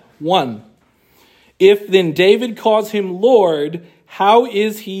 110:1. If then David calls him Lord, how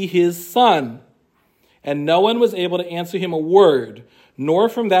is he his son? And no one was able to answer him a word, nor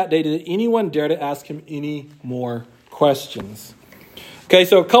from that day did anyone dare to ask him any more questions. Okay,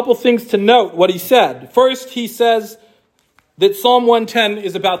 so a couple things to note what he said. First, he says that Psalm 110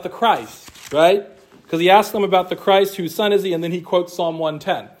 is about the Christ, right? Because he asked them about the Christ, whose son is he, and then he quotes Psalm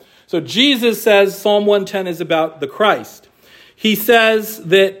 110. So Jesus says Psalm 110 is about the Christ. He says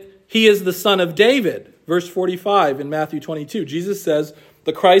that he is the son of David. Verse 45 in Matthew 22, Jesus says,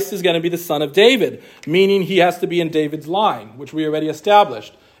 the Christ is going to be the son of David, meaning he has to be in David's line, which we already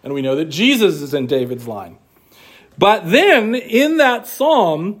established. And we know that Jesus is in David's line. But then, in that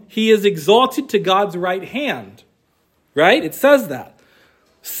psalm, he is exalted to God's right hand. Right? It says that.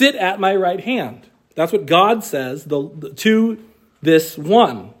 Sit at my right hand. That's what God says to this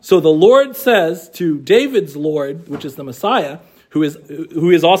one. So the Lord says to David's Lord, which is the Messiah, who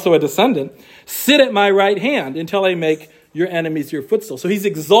is also a descendant, sit at my right hand until I make your enemies your footstool. So he's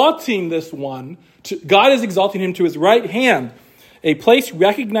exalting this one. God is exalting him to his right hand, a place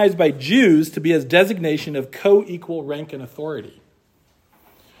recognized by Jews to be his designation of co-equal rank and authority.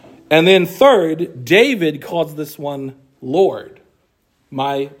 And then third, David calls this one Lord,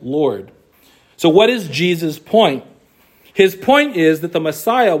 my Lord. So what is Jesus' point? His point is that the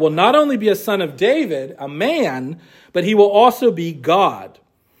Messiah will not only be a son of David, a man, but he will also be God.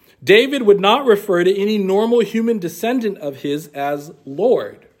 David would not refer to any normal human descendant of his as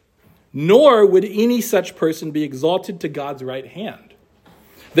Lord, nor would any such person be exalted to God's right hand.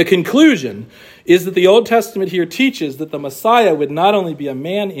 The conclusion is that the Old Testament here teaches that the Messiah would not only be a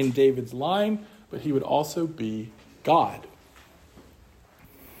man in David's line, but he would also be God.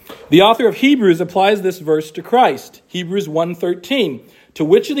 The author of Hebrews applies this verse to Christ. Hebrews 1:13. To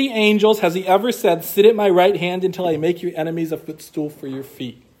which of the angels has he ever said, sit at my right hand until I make your enemies a footstool for your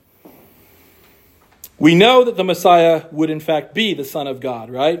feet? We know that the Messiah would in fact be the Son of God,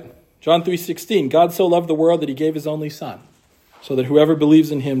 right? John 3:16, God so loved the world that he gave his only Son, so that whoever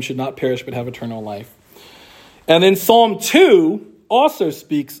believes in him should not perish but have eternal life. And then Psalm 2 also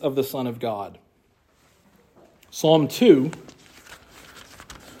speaks of the Son of God. Psalm 2,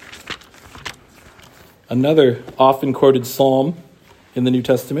 another often quoted psalm in the New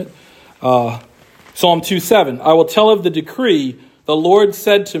Testament. Psalm 2:7, I will tell of the decree. The Lord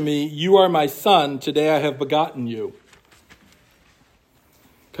said to me, you are my son, today I have begotten you.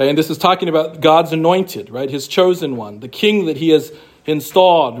 Okay, and this is talking about God's anointed, right? His chosen one, the king that he has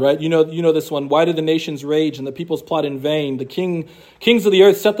installed, right? You know this one. Why do the nations rage and the peoples plot in vain? The kings of the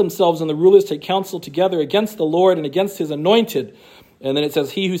earth set themselves and the rulers take counsel together against the Lord and against his anointed. And then it says,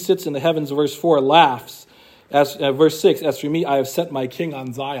 he who sits in the heavens, verse 4, laughs. Verse 6, as for me, I have set my king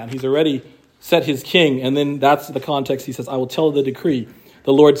on Zion. He's already set his king. And then that's the context. He says, I will tell the decree.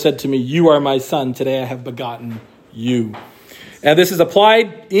 The Lord said to me, you are my son. Today I have begotten you. And this is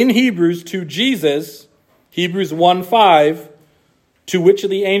applied in Hebrews to Jesus. Hebrews 1:5. To which of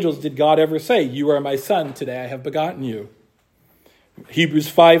the angels did God ever say, you are my son, today I have begotten you? Hebrews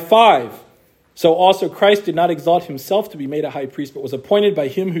 5:5. So also Christ did not exalt himself to be made a high priest, but was appointed by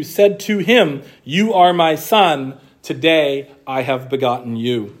him who said to him, you are my son, today I have begotten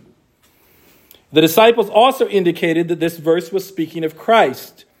you. The disciples also indicated that this verse was speaking of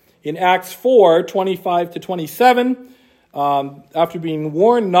Christ. In Acts 4:25-27, after being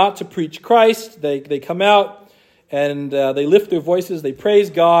warned not to preach Christ, they come out, and they lift their voices, they praise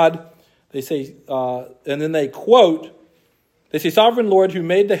God, they say, and then they quote, they say, sovereign Lord, who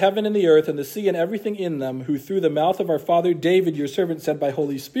made the heaven and the earth and the sea and everything in them, who through the mouth of our father David, your servant, said by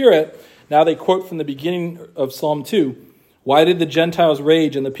Holy Spirit. Now they quote from the beginning of Psalm 2. Why did the Gentiles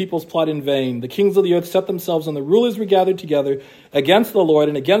rage and the peoples plot in vain? The kings of the earth set themselves and the rulers were gathered together against the Lord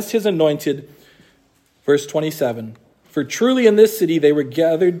and against his anointed. Verse 27. For truly in this city they were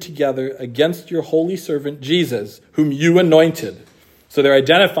gathered together against your holy servant Jesus, whom you anointed. So they're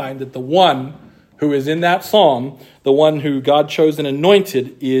identifying that the one who is in that psalm, the one who God chose and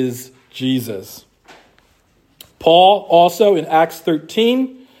anointed, is Jesus. Paul also in Acts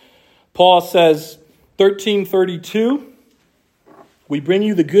 13, Paul says, 13:32, we bring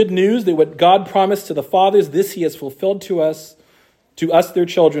you the good news that what God promised to the fathers, this he has fulfilled to us their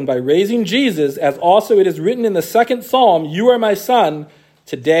children, by raising Jesus, as also it is written in the second psalm, you are my son,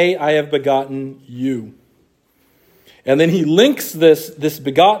 today I have begotten you. And then he links this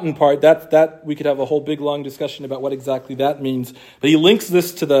begotten part, that we could have a whole big long discussion about what exactly that means, but he links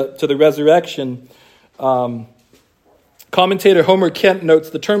this to the resurrection. Commentator Homer Kent notes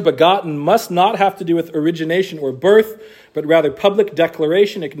the term begotten must not have to do with origination or birth, but rather public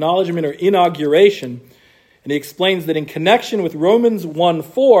declaration, acknowledgement, or inauguration. And he explains that in connection with Romans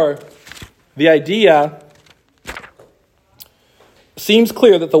 1:4, the idea seems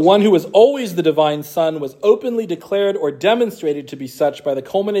clear that the one who was always the divine Son was openly declared or demonstrated to be such by the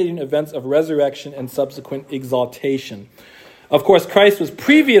culminating events of resurrection and subsequent exaltation. Of course, Christ was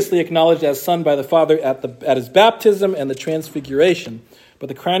previously acknowledged as Son by the Father at his baptism and the transfiguration, but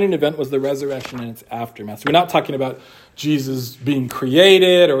the crowning event was the resurrection and its aftermath. So we're not talking about Jesus being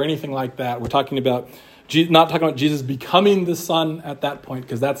created or anything like that. We're talking about not talking about Jesus becoming the Son at that point,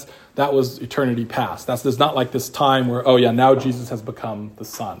 because that was eternity past. There's not like this time where, now Jesus has become the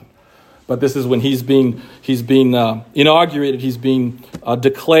Son. But this is when he's being inaugurated, he's being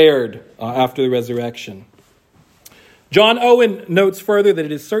declared after the resurrection. John Owen notes further that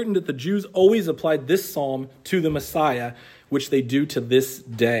it is certain that the Jews always applied this psalm to the Messiah, which they do to this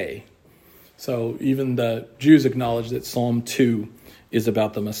day. So even the Jews acknowledge that Psalm 2 is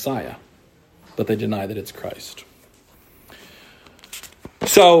about the Messiah, but they deny that it's Christ.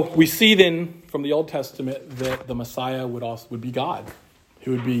 So we see then from the Old Testament that the Messiah would be God. He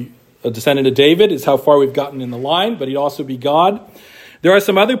would be a descendant of David, is how far we've gotten in the line, but he'd also be God. There are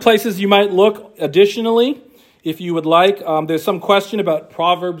some other places you might look additionally, if you would like. There's some question about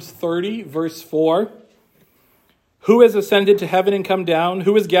Proverbs 30, verse 4. Who has ascended to heaven and come down?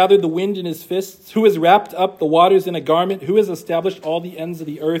 Who has gathered the wind in his fists? Who has wrapped up the waters in a garment? Who has established all the ends of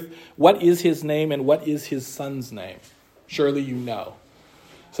the earth? What is his name and what is his son's name? Surely you know.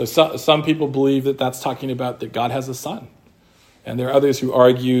 So some people believe that that's talking about that God has a son. And there are others who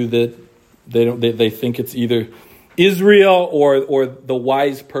argue that they think it's either Israel or the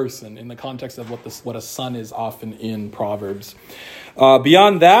wise person in the context of what a son is often in Proverbs.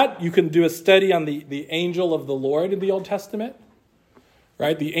 Beyond that, you can do a study on the angel of the Lord in the Old Testament,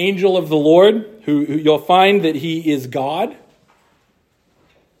 right? The angel of the Lord, who you'll find that he is God.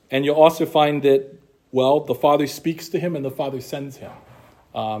 And you'll also find that, the Father speaks to him and the Father sends him.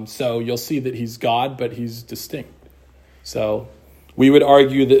 So you'll see that he's God, but he's distinct. So we would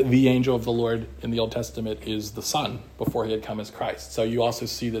argue that the angel of the Lord in the Old Testament is the Son before he had come as Christ. So you also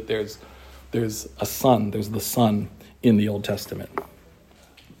see that there's a Son, there's the Son in the Old Testament.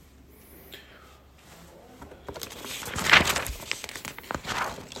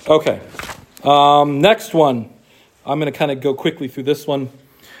 Okay, next one. I'm going to kind of go quickly through this one.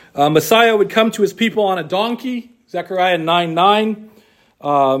 Messiah would come to his people on a donkey. Zechariah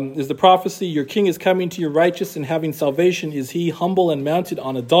 9:9 is the prophecy. Your king is coming to you righteous and having salvation is he, humble and mounted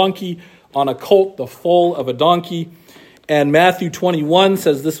on a donkey, on a colt, the foal of a donkey. And Matthew 21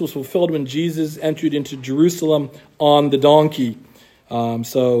 says this was fulfilled when Jesus entered into Jerusalem on the donkey.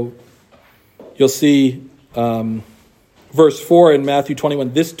 So you'll see verse 4 in Matthew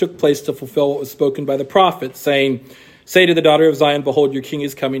 21, this took place to fulfill what was spoken by the prophet, saying, say to the daughter of Zion, behold, your king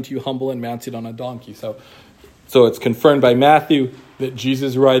is coming to you humble and mounted on a donkey. So it's confirmed by Matthew that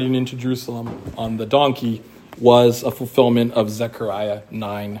Jesus riding into Jerusalem on the donkey was a fulfillment of Zechariah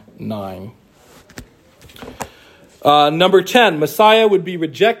 9:9. Number 10, Messiah would be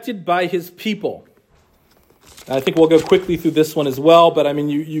rejected by his people. I think we'll go quickly through this one as well, but I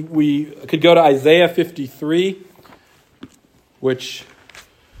mean, we could go to Isaiah 53, which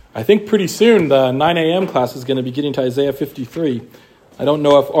I think pretty soon the 9 a.m. class is going to be getting to Isaiah 53. I don't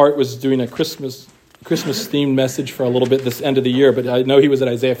know if Art was doing a Christmas-themed message for a little bit this end of the year, but I know he was at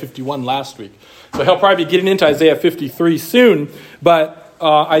Isaiah 51 last week. So he'll probably be getting into Isaiah 53 soon, but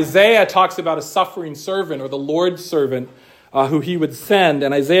Isaiah talks about a suffering servant or the Lord's servant who he would send.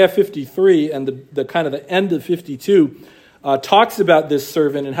 And Isaiah 53 and the kind of the end of 52 talks about this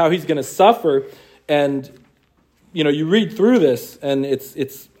servant and how he's going to suffer. And, you know, you read through this and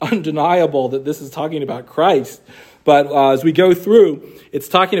it's undeniable that this is talking about Christ. But as we go through, it's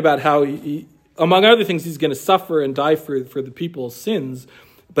talking about how, he, among other things, he's going to suffer and die for the people's sins,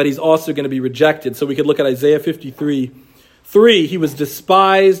 but he's also going to be rejected. So we could look at Isaiah 53:3, he was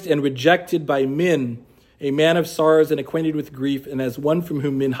despised and rejected by men, a man of sorrows and acquainted with grief, and as one from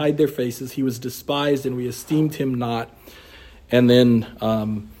whom men hide their faces, he was despised and we esteemed him not. And then,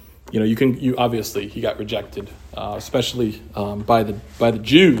 you obviously he got rejected, especially by the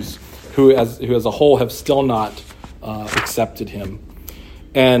Jews, who as a whole have still not accepted him.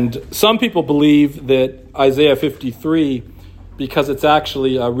 And some people believe that Isaiah 53, because it's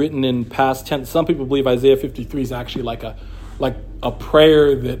actually written in past tense, some people believe Isaiah 53 is actually like a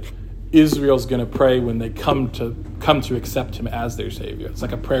prayer that Israel's going to pray when they come to accept him as their Savior. It's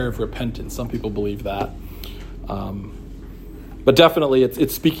like a prayer of repentance. Some people believe that. But definitely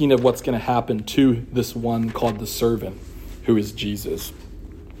it's speaking of what's going to happen to this one called the servant, who is Jesus.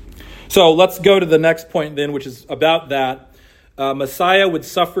 So let's go to the next point then, which is about that. Messiah would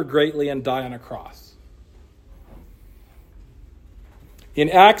suffer greatly and die on a cross. In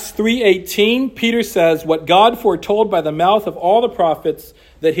Acts 3:18, Peter says, what God foretold by the mouth of all the prophets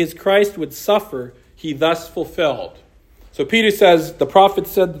that his Christ would suffer, he thus fulfilled. So Peter says the prophet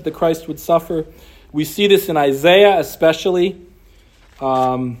said that the Christ would suffer. We see this in Isaiah especially.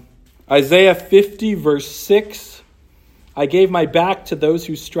 Isaiah 50 verse 6. I gave my back to those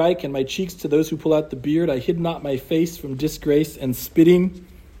who strike and my cheeks to those who pull out the beard. I hid not my face from disgrace and spitting.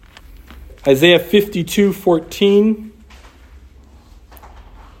 Isaiah 52:14.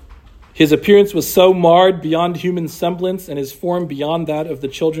 His appearance was so marred beyond human semblance and his form beyond that of the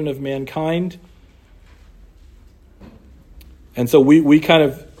children of mankind. And so we kind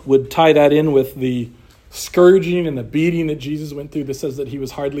of would tie that in with the scourging and the beating that Jesus went through. This says that he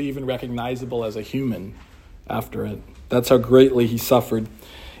was hardly even recognizable as a human after it. That's how greatly he suffered.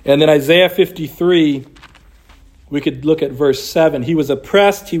 And then Isaiah 53, we could look at verse 7. He was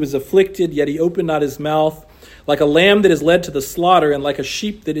oppressed, he was afflicted, yet he opened not his mouth. Like a lamb that is led to the slaughter, and like a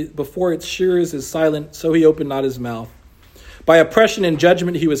sheep that before its shearers is silent, so he opened not his mouth. By oppression and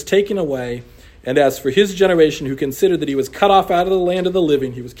judgment he was taken away. And as for his generation, who considered that he was cut off out of the land of the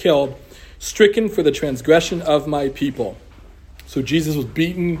living, he was killed, stricken for the transgression of my people. So Jesus was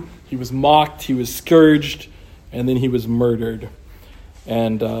beaten, he was mocked, he was scourged, and then he was murdered.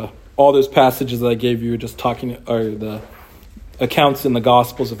 And all those passages that I gave you are just talking, are the accounts in the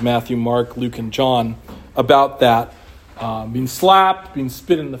Gospels of Matthew, Mark, Luke, and John about that. Being slapped, being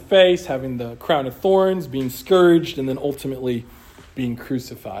spit in the face, having the crown of thorns, being scourged, and then ultimately being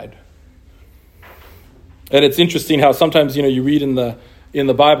crucified. And it's interesting how sometimes, you read in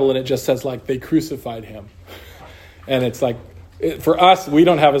the Bible and it just says like they crucified him. And it's like, for us, we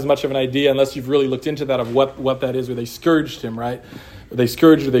don't have as much of an idea unless you've really looked into that of what that is, where they scourged him, right? They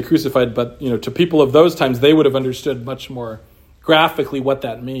scourged or they crucified, but to people of those times, they would have understood much more graphically what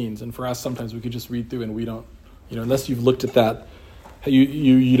that means. And for us, sometimes we could just read through and we don't, unless you've looked at that,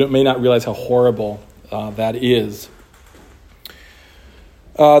 you may not realize how horrible that is.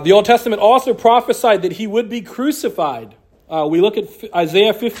 The Old Testament also prophesied that he would be crucified. We look at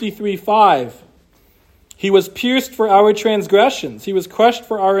Isaiah 53:5. He was pierced for our transgressions. He was crushed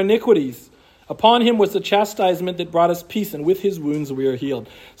for our iniquities. Upon him was the chastisement that brought us peace, and with his wounds we are healed.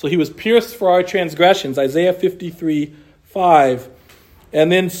 So he was pierced for our transgressions, Isaiah 53:5.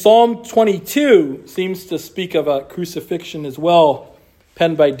 And then Psalm 22 seems to speak of a crucifixion as well,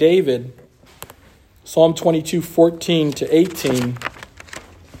 penned by David. Psalm 22:14-18.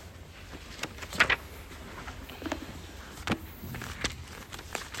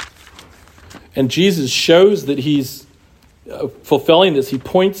 And Jesus shows that he's fulfilling this. He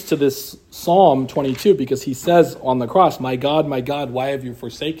points to this Psalm 22 because he says on the cross, my God, why have you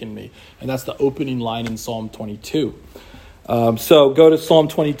forsaken me? And that's the opening line in Psalm 22. So go to Psalm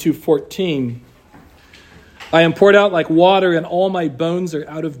 22:14. I am poured out like water, and all my bones are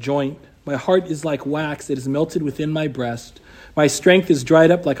out of joint. My heart is like wax, it is melted within my breast. My strength is dried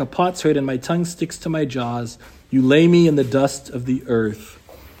up like a potsherd, and my tongue sticks to my jaws. You lay me in the dust of the earth.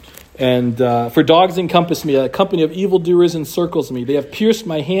 And for dogs encompass me, a company of evildoers encircles me. They have pierced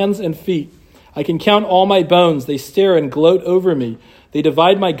my hands and feet. I can count all my bones. They stare and gloat over me. They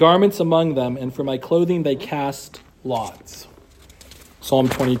divide my garments among them, and for my clothing they cast lots. Psalm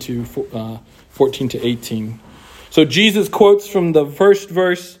 22, 14 to 18. So Jesus quotes from the first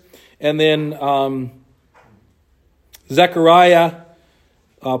verse, and then Zechariah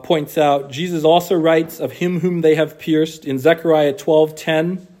points out, Jesus also writes of him whom they have pierced in Zechariah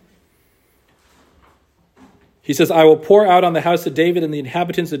 12:10. He says, I will pour out on the house of David and the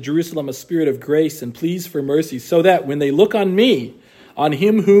inhabitants of Jerusalem a spirit of grace and pleas for mercy, so that when they look on me, on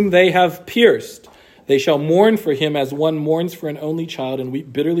him whom they have pierced, they shall mourn for him as one mourns for an only child, and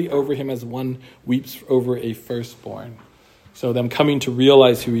weep bitterly over him as one weeps over a firstborn. So them coming to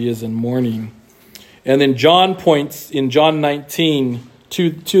realize who he is and mourning. And then John points in John 19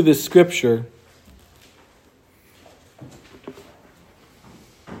 to this scripture.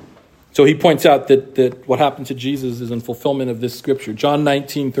 So he points out that what happened to Jesus is in fulfillment of this scripture. John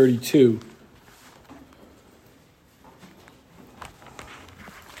 19:32.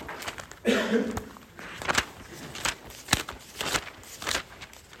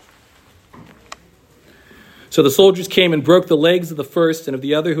 So the soldiers came and broke the legs of the first and of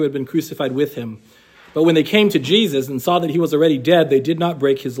the other who had been crucified with him. But when they came to Jesus and saw that he was already dead, they did not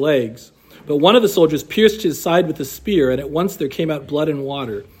break his legs. But one of the soldiers pierced his side with a spear, and at once there came out blood and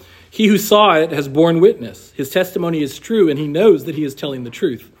water. He who saw it has borne witness. His testimony is true, and he knows that he is telling the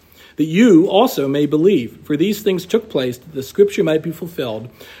truth. That you also may believe. For these things took place, that the scripture might be fulfilled.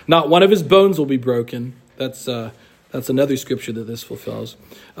 Not one of his bones will be broken. That's another scripture that this fulfills.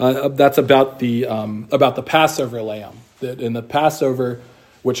 That's about the Passover lamb. That in the Passover,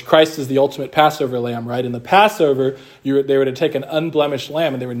 which Christ is the ultimate Passover lamb, right? In the Passover, they were to take an unblemished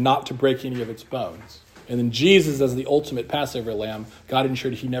lamb, and they were not to break any of its bones. And then Jesus, as the ultimate Passover lamb, God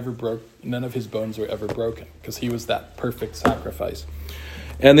ensured he never broke, none of his bones were ever broken, because he was that perfect sacrifice.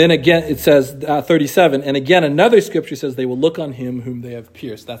 And then again, it says, 37, and again, another scripture says, they will look on him whom they have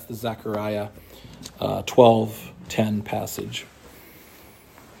pierced. That's the Zechariah 12:10 passage.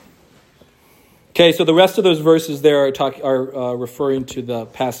 Okay, so the rest of those verses there are referring to the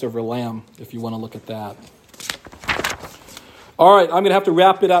Passover lamb, if you want to look at that. All right, I'm going to have to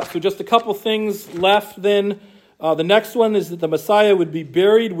wrap it up. So just a couple things left then. The next one is that the Messiah would be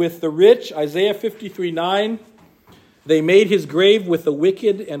buried with the rich. Isaiah 53:9. They made his grave with the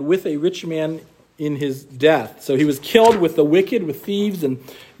wicked and with a rich man in his death. So he was killed with the wicked, with thieves, and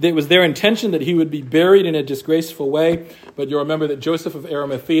it was their intention that he would be buried in a disgraceful way. But you'll remember that Joseph of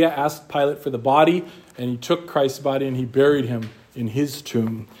Arimathea asked Pilate for the body, and he took Christ's body and he buried him in his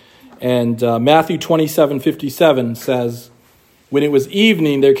tomb. And Matthew 27:57 says, when it was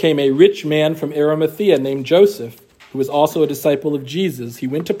evening, there came a rich man from Arimathea named Joseph, who was also a disciple of Jesus. He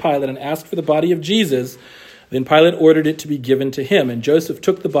went to Pilate and asked for the body of Jesus. Then Pilate ordered it to be given to him. And Joseph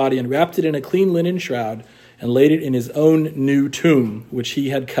took the body and wrapped it in a clean linen shroud and laid it in his own new tomb, which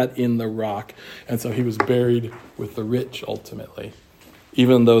he had cut in the rock. And so he was buried with the rich ultimately,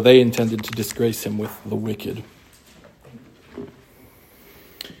 even though they intended to disgrace him with the wicked.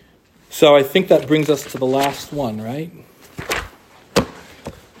 So I think that brings us to the last one, right?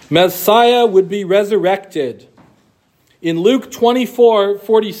 Messiah would be resurrected. In Luke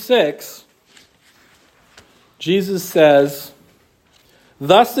 24:46, Jesus says,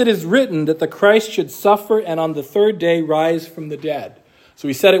 thus it is written that the Christ should suffer and on the third day rise from the dead. So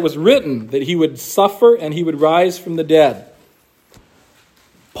he said it was written that he would suffer and he would rise from the dead.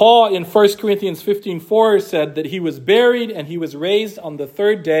 Paul in 1 Corinthians 15:4 said that he was buried and he was raised on the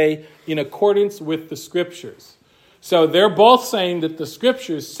third day in accordance with the scriptures. So they're both saying that the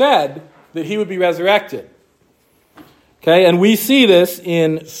scriptures said that he would be resurrected. Okay, and we see this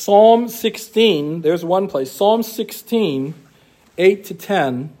in Psalm 16. There's one place. Psalm 16, 8 to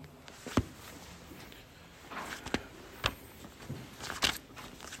 10.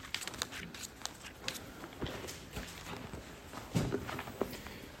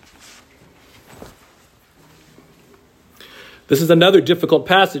 This is another difficult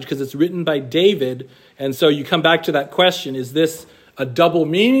passage because it's written by David. And so you come back to that question, is this a double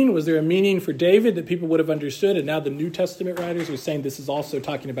meaning? Was there a meaning for David that people would have understood? And now the New Testament writers are saying this is also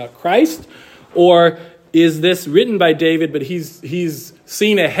talking about Christ? Or is this written by David, but he's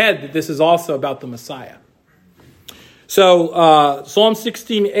seen ahead that this is also about the Messiah? So Psalm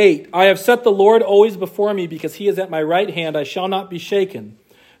 16:8, I have set the Lord always before me, because he is at my right hand, I shall not be shaken.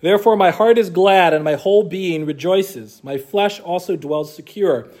 Therefore my heart is glad, and my whole being rejoices. My flesh also dwells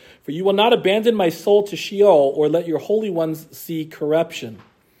secure. For you will not abandon my soul to Sheol, or let your holy ones see corruption.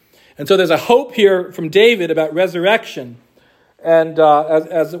 And so there's a hope here from David about resurrection. And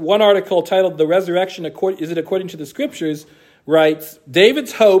as one article titled, The Resurrection, Is It According to the Scriptures, writes,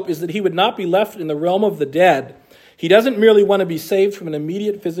 David's hope is that he would not be left in the realm of the dead. He doesn't merely want to be saved from an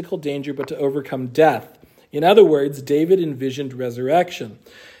immediate physical danger, but to overcome death. In other words, David envisioned resurrection.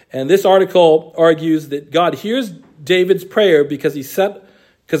 And this article argues that God hears David's prayer because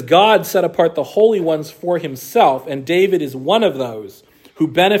God set apart the holy ones for himself, and David is one of those who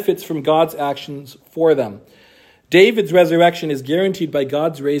benefits from God's actions for them. David's resurrection is guaranteed by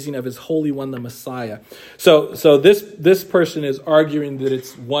God's raising of his Holy One, the Messiah. So this person is arguing that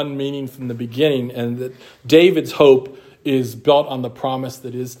it's one meaning from the beginning, and that David's hope is built on the promise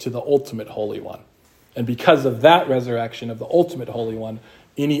that is to the ultimate Holy One. And because of that resurrection of the ultimate Holy One,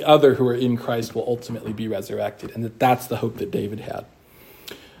 any other who are in Christ will ultimately be resurrected, and that's the hope that David had.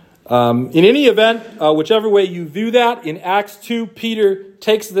 In any event, whichever way you view that, in Acts 2, Peter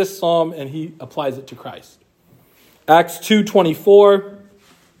takes this psalm and he applies it to Christ. Acts 2:24.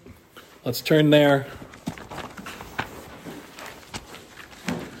 Let's turn there.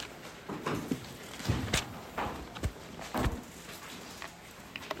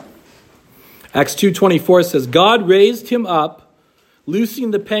 Acts 2:24 says, God raised him up,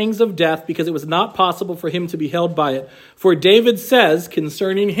 loosing the pangs of death, because it was not possible for him to be held by it. For David says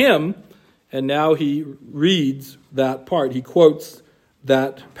concerning him, and now he reads that part. He quotes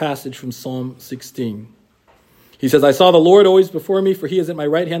that passage from Psalm 16. He says, I saw the Lord always before me, for he is at my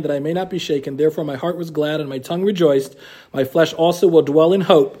right hand, that I may not be shaken. Therefore my heart was glad, and my tongue rejoiced. My flesh also will dwell in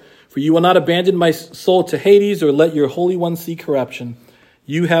hope. For you will not abandon my soul to Hades, or let your Holy One see corruption.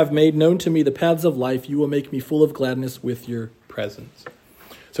 You have made known to me the paths of life. You will make me full of gladness with your presence.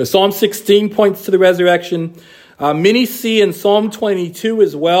 So Psalm 16 points to the resurrection. Many see in Psalm 22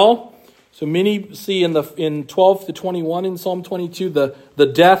 as well. So many see in 12 to 21 in Psalm 22 the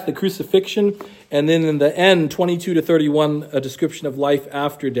death, the crucifixion, and then in the end, 22 to 31, a description of life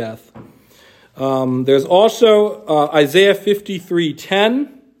after death. There's also Isaiah 53:10,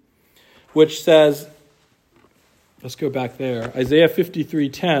 which says, let's go back there. Isaiah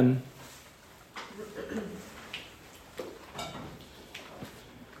 53:10.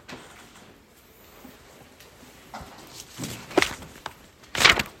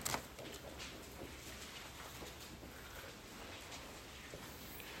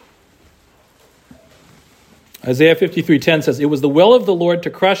 Isaiah 53:10 says, it was the will of the Lord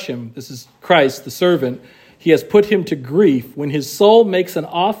to crush him. This is Christ, the servant. He has put him to grief. When his soul makes an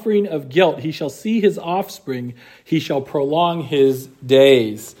offering of guilt, he shall see his offspring. He shall prolong his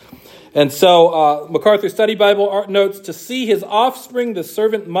days. And so MacArthur Study Bible notes, to see his offspring, the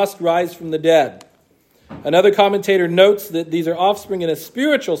servant must rise from the dead. Another commentator notes that these are offspring in a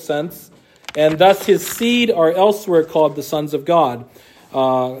spiritual sense, and thus his seed are elsewhere called the sons of God.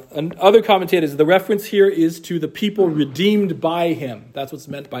 And other commentators, the reference here is to the people redeemed by him. That's what's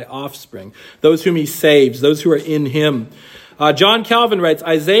meant by offspring. Those whom he saves, those who are in him. John Calvin writes,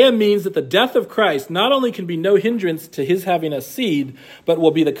 Isaiah means that the death of Christ not only can be no hindrance to his having a seed, but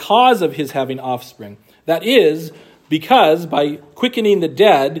will be the cause of his having offspring. That is, because by quickening the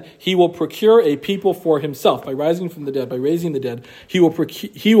dead, he will procure a people for himself. By rising from the dead, by raising the dead, he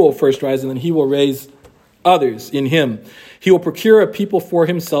will first rise, and then he will raise others in him. He will procure a people for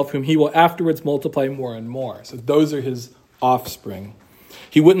himself, whom he will afterwards multiply more and more. So those are his offspring.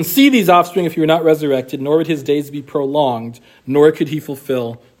 He wouldn't see these offspring if he were not resurrected, nor would his days be prolonged, nor could he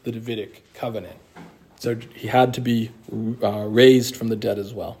fulfill the Davidic covenant. So he had to be raised from the dead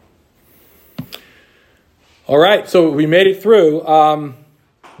as well. All right, so we made it through.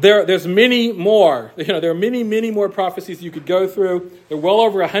 There's many more. There are many more prophecies you could go through. There are well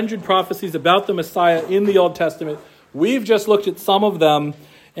over 100 prophecies about the Messiah in the Old Testament. We've just looked at some of them,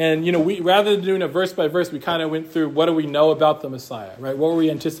 and we rather than doing a verse by verse, we kind of went through what do we know about the Messiah, right? What were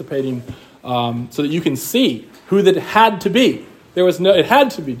we anticipating, so that you can see who that had to be. It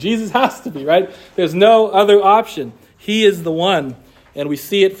had to be. Jesus has to be, right? There's no other option. He is the one, and we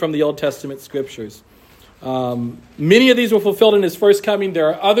see it from the Old Testament scriptures. Many of these were fulfilled in his first coming. There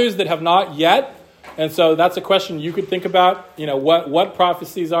are others that have not yet. And so that's a question you could think about. What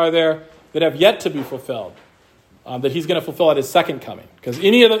prophecies are there that have yet to be fulfilled? that he's going to fulfill at his second coming. Because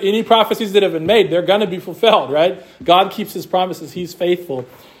any prophecies that have been made, they're going to be fulfilled, right? God keeps his promises. He's faithful.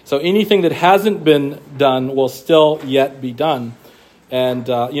 So anything that hasn't been done will still yet be done. And,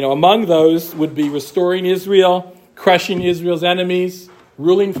 among those would be restoring Israel, crushing Israel's enemies,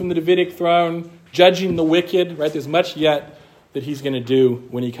 ruling from the Davidic throne, judging the wicked, right? There's much yet that he's going to do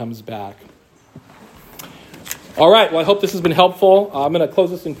when he comes back. All right, well, I hope this has been helpful. I'm going to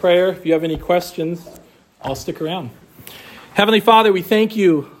close this in prayer. If you have any questions, I'll stick around. Heavenly Father, we thank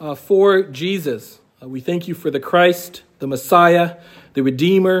you for Jesus. We thank you for the Christ, the Messiah, the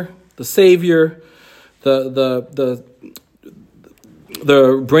Redeemer, the Savior, the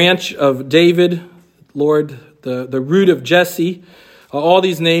branch of David, Lord, the root of Jesse. All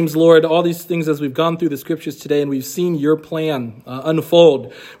these names, Lord, all these things as we've gone through the scriptures today, and we've seen your plan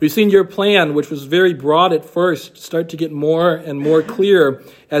unfold. We've seen your plan, which was very broad at first, start to get more and more clear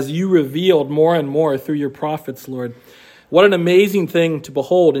as you revealed more and more through your prophets, Lord. What an amazing thing to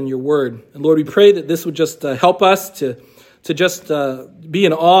behold in your word. And Lord, we pray that this would just help us to just be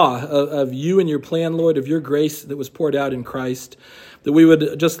in awe of you and your plan, Lord, of your grace that was poured out in Christ, that we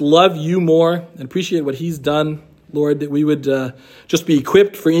would just love you more and appreciate what he's done, Lord, that we would just be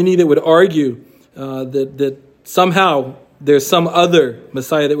equipped for any that would argue that somehow there's some other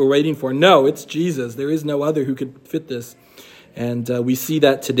Messiah that we're waiting for. No, it's Jesus. There is no other who could fit this. And we see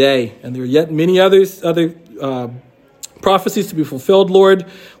that today. And there are yet many other prophecies to be fulfilled, Lord.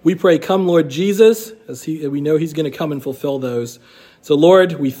 We pray, come, Lord Jesus, as we know he's going to come and fulfill those. So,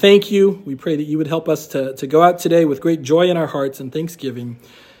 Lord, we thank you. We pray that you would help us to go out today with great joy in our hearts and thanksgiving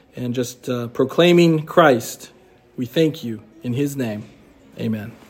and just proclaiming Christ. We thank you in his name. Amen.